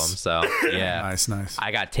lot of them. So yeah. Nice.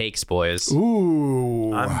 I got takes, boys.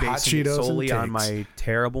 Ooh, I'm hot basing it Cheetos solely and on cakes. my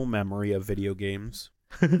terrible memory of video games.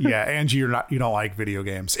 Yeah, Angie, you don't like video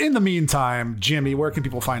games. In the meantime, Jimmy, where can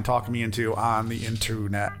people find Talk Me Into on the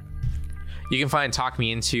internet? You can find Talk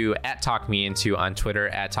Me Into at Talk Me Into on Twitter,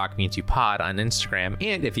 at Talk Me Into Pod on Instagram,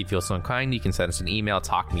 and if you feel so inclined, you can send us an email,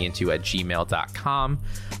 talkmeinto@gmail.com.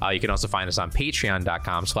 You can also find us on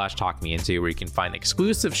patreon.com/talkmeinto, where you can find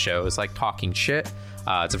exclusive shows like Talking Shit.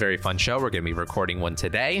 It's a very fun show. We're going to be recording one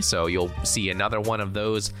today, so you'll see another one of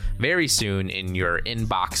those very soon in your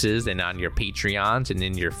inboxes and on your Patreons and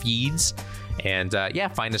in your feeds. And yeah,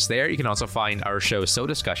 find us there. You can also find our show So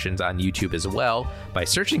Discussions on YouTube as well. By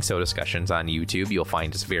searching So Discussions on YouTube, you'll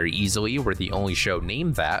find us very easily. We're the only show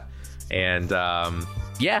named that. And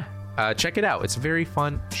yeah, check it out. It's a very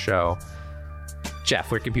fun show.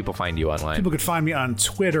 Jeff, where can people find you online? People could find me on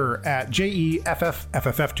Twitter at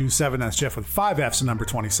JEFFFFF27. That's Jeff with 5 F's and number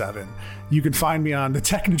 27. You can find me on the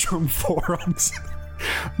Technodrome forums.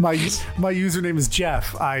 My username is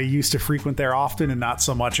Jeff. I used to frequent there often and not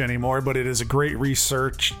so much anymore, but it is a great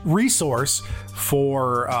resource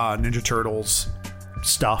for Ninja Turtles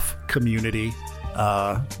stuff, community,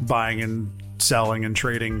 buying and selling and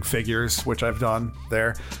trading figures, which I've done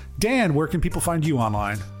there. Dan, where can people find you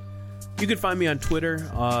online? You can find me on Twitter.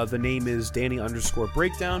 The name is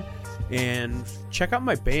Danny_Breakdown. And check out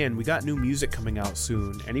my band. We got new music coming out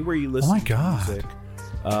soon. Anywhere you listen to music.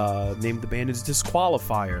 Name of the band is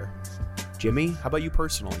Disqualifier. Jimmy, how about you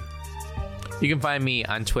personally? You can find me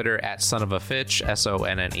on Twitter at SonOfAFitch,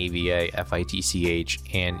 SONNAVAFITCH,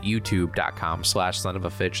 and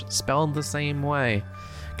YouTube.com/SonOfAFitch, spelled the same way.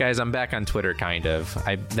 Guys, I'm back on Twitter, kind of.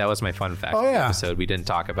 That was my fun fact episode. We didn't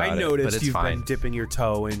talk about I it, noticed but it's you've fine. been dipping your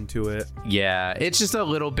toe into it. Yeah, it's just a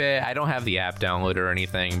little bit. I don't have the app downloaded or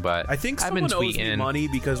anything, but I think I've been someone owes me tweeting money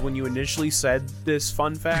because when you initially said this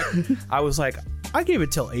fun fact, I was like, I gave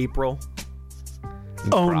it till April.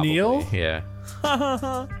 O'Neill? Probably, yeah.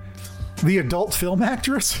 The adult film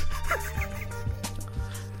actress?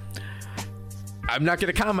 I'm not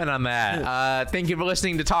going to comment on that. Thank you for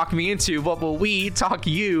listening to Talk Me Into. What will we talk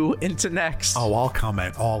you into next? Oh, I'll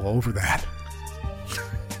comment all over that.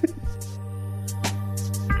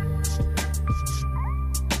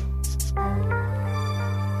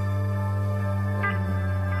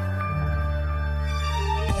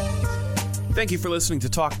 Thank you for listening to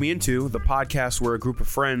Talk Me Into, the podcast where a group of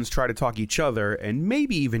friends try to talk each other, and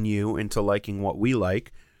maybe even you, into liking what we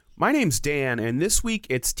like. My name's Dan, and this week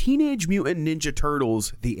it's Teenage Mutant Ninja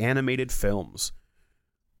Turtles, the animated films.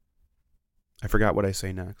 I forgot what I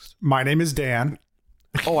say next. My name is Dan.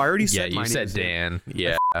 Oh, I already Yeah, said you my said name. Dan.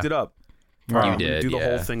 Yeah. F***ed it up. You I'm gonna did, do the yeah.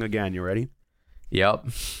 whole thing again. You ready? Yep.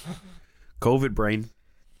 COVID brain.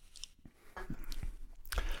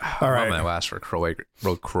 All Well, right. my last Croy,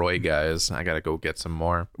 guys. I got to go get some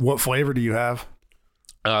more. What flavor do you have?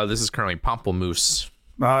 This is currently Pamplemousse.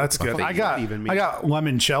 Oh, that's good. think I got even me.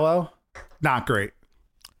 limoncello. Not great.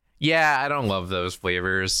 Yeah, I don't love those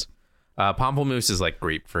flavors. Pamplemousse is like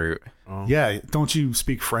grapefruit. Yeah, don't you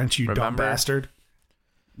speak French, you dumb Remember? bastard?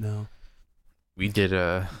 No. We did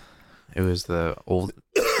it was the Old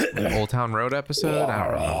Town Road episode. I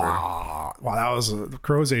don't remember. Wow, that was a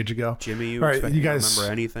crow's age ago. Jimmy, you All right, expect you me to guys-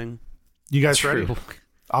 remember anything? You guys ready? True.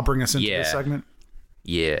 I'll bring us into Yeah. this segment.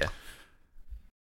 Yeah.